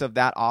piece of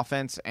that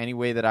offense any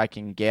way that I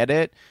can get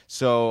it.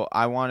 So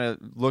I want to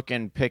look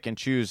and pick and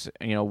choose,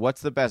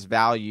 what's the best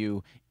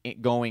value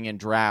going in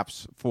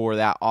drafts for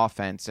that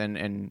offense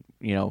and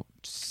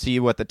see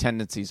what the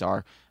tendencies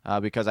are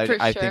because I think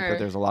that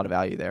there's a lot of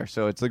value there.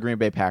 So it's the Green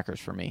Bay Packers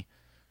for me.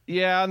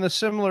 Yeah, in the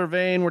similar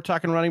vein, we're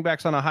talking running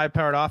backs on a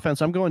high-powered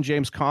offense. I'm going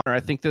James Conner. I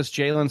think this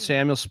Jalen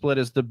Samuel split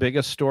is the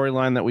biggest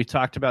storyline that we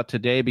talked about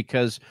today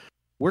because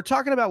We're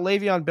talking about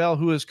Le'Veon Bell,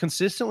 who has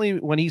consistently,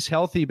 when he's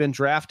healthy, been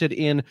drafted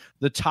in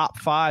the top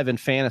 5 in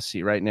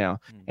fantasy right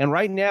now. And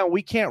right now,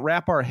 we can't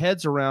wrap our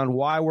heads around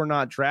why we're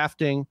not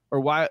drafting,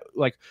 or why,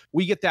 like,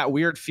 we get that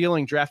weird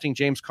feeling drafting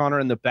James Conner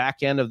in the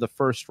back end of the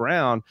first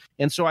round.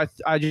 And so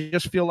I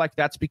just feel like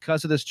that's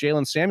because of this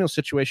Jalen Samuels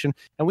situation.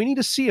 And we need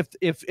to see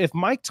if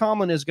Mike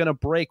Tomlin is going to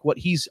break what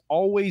he's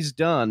always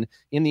done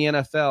in the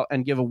NFL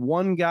and give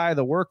one guy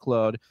the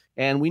workload.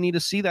 And we need to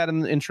see that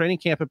in training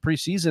camp and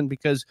preseason,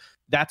 because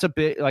that's a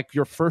bit like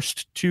your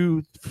first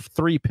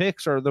 2-3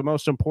 picks are the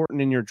most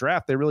important in your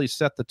draft. They really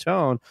set the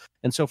tone.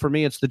 And so for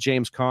me, it's the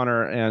James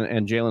Conner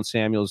and Jalen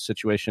Samuels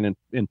situation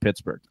in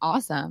Pittsburgh.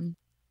 Awesome.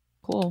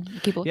 Cool.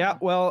 Keep looking. Yeah,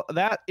 well,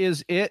 that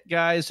is it,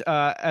 guys.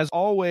 As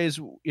always,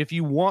 if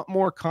you want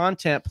more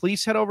content,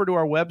 please head over to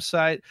our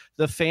website,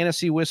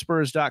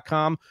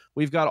 thefantasywhisperers.com.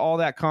 We've got all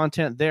that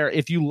content there.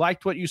 If you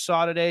liked what you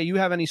saw today, you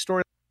have any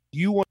story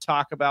you want to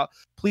talk about,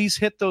 please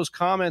hit those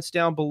comments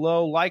down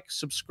below, like,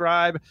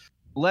 subscribe,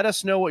 let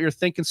us know what you're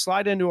thinking,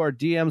 slide into our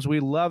DMs.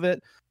 We love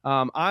it.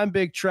 I'm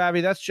Big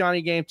Travie. That's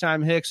Johnny Game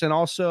Time Hicks, and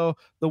also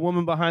the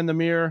woman behind the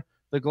mirror,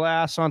 the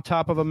glass on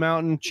top of a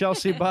mountain,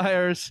 Chelsea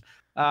Byers.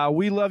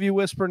 We love you,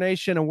 Whisper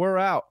Nation, and we're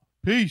out.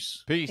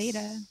 Peace.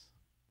 Beta.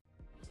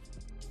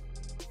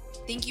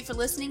 Thank you for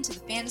listening to the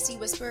Fantasy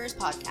Whisperers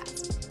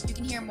podcast. You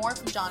can hear more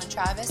from John and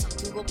Travis on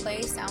Google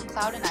Play,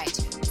 SoundCloud, and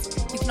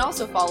iTunes. You can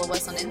also follow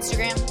us on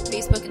Instagram,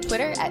 Facebook, and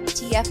Twitter at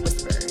TF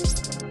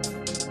Whisperers.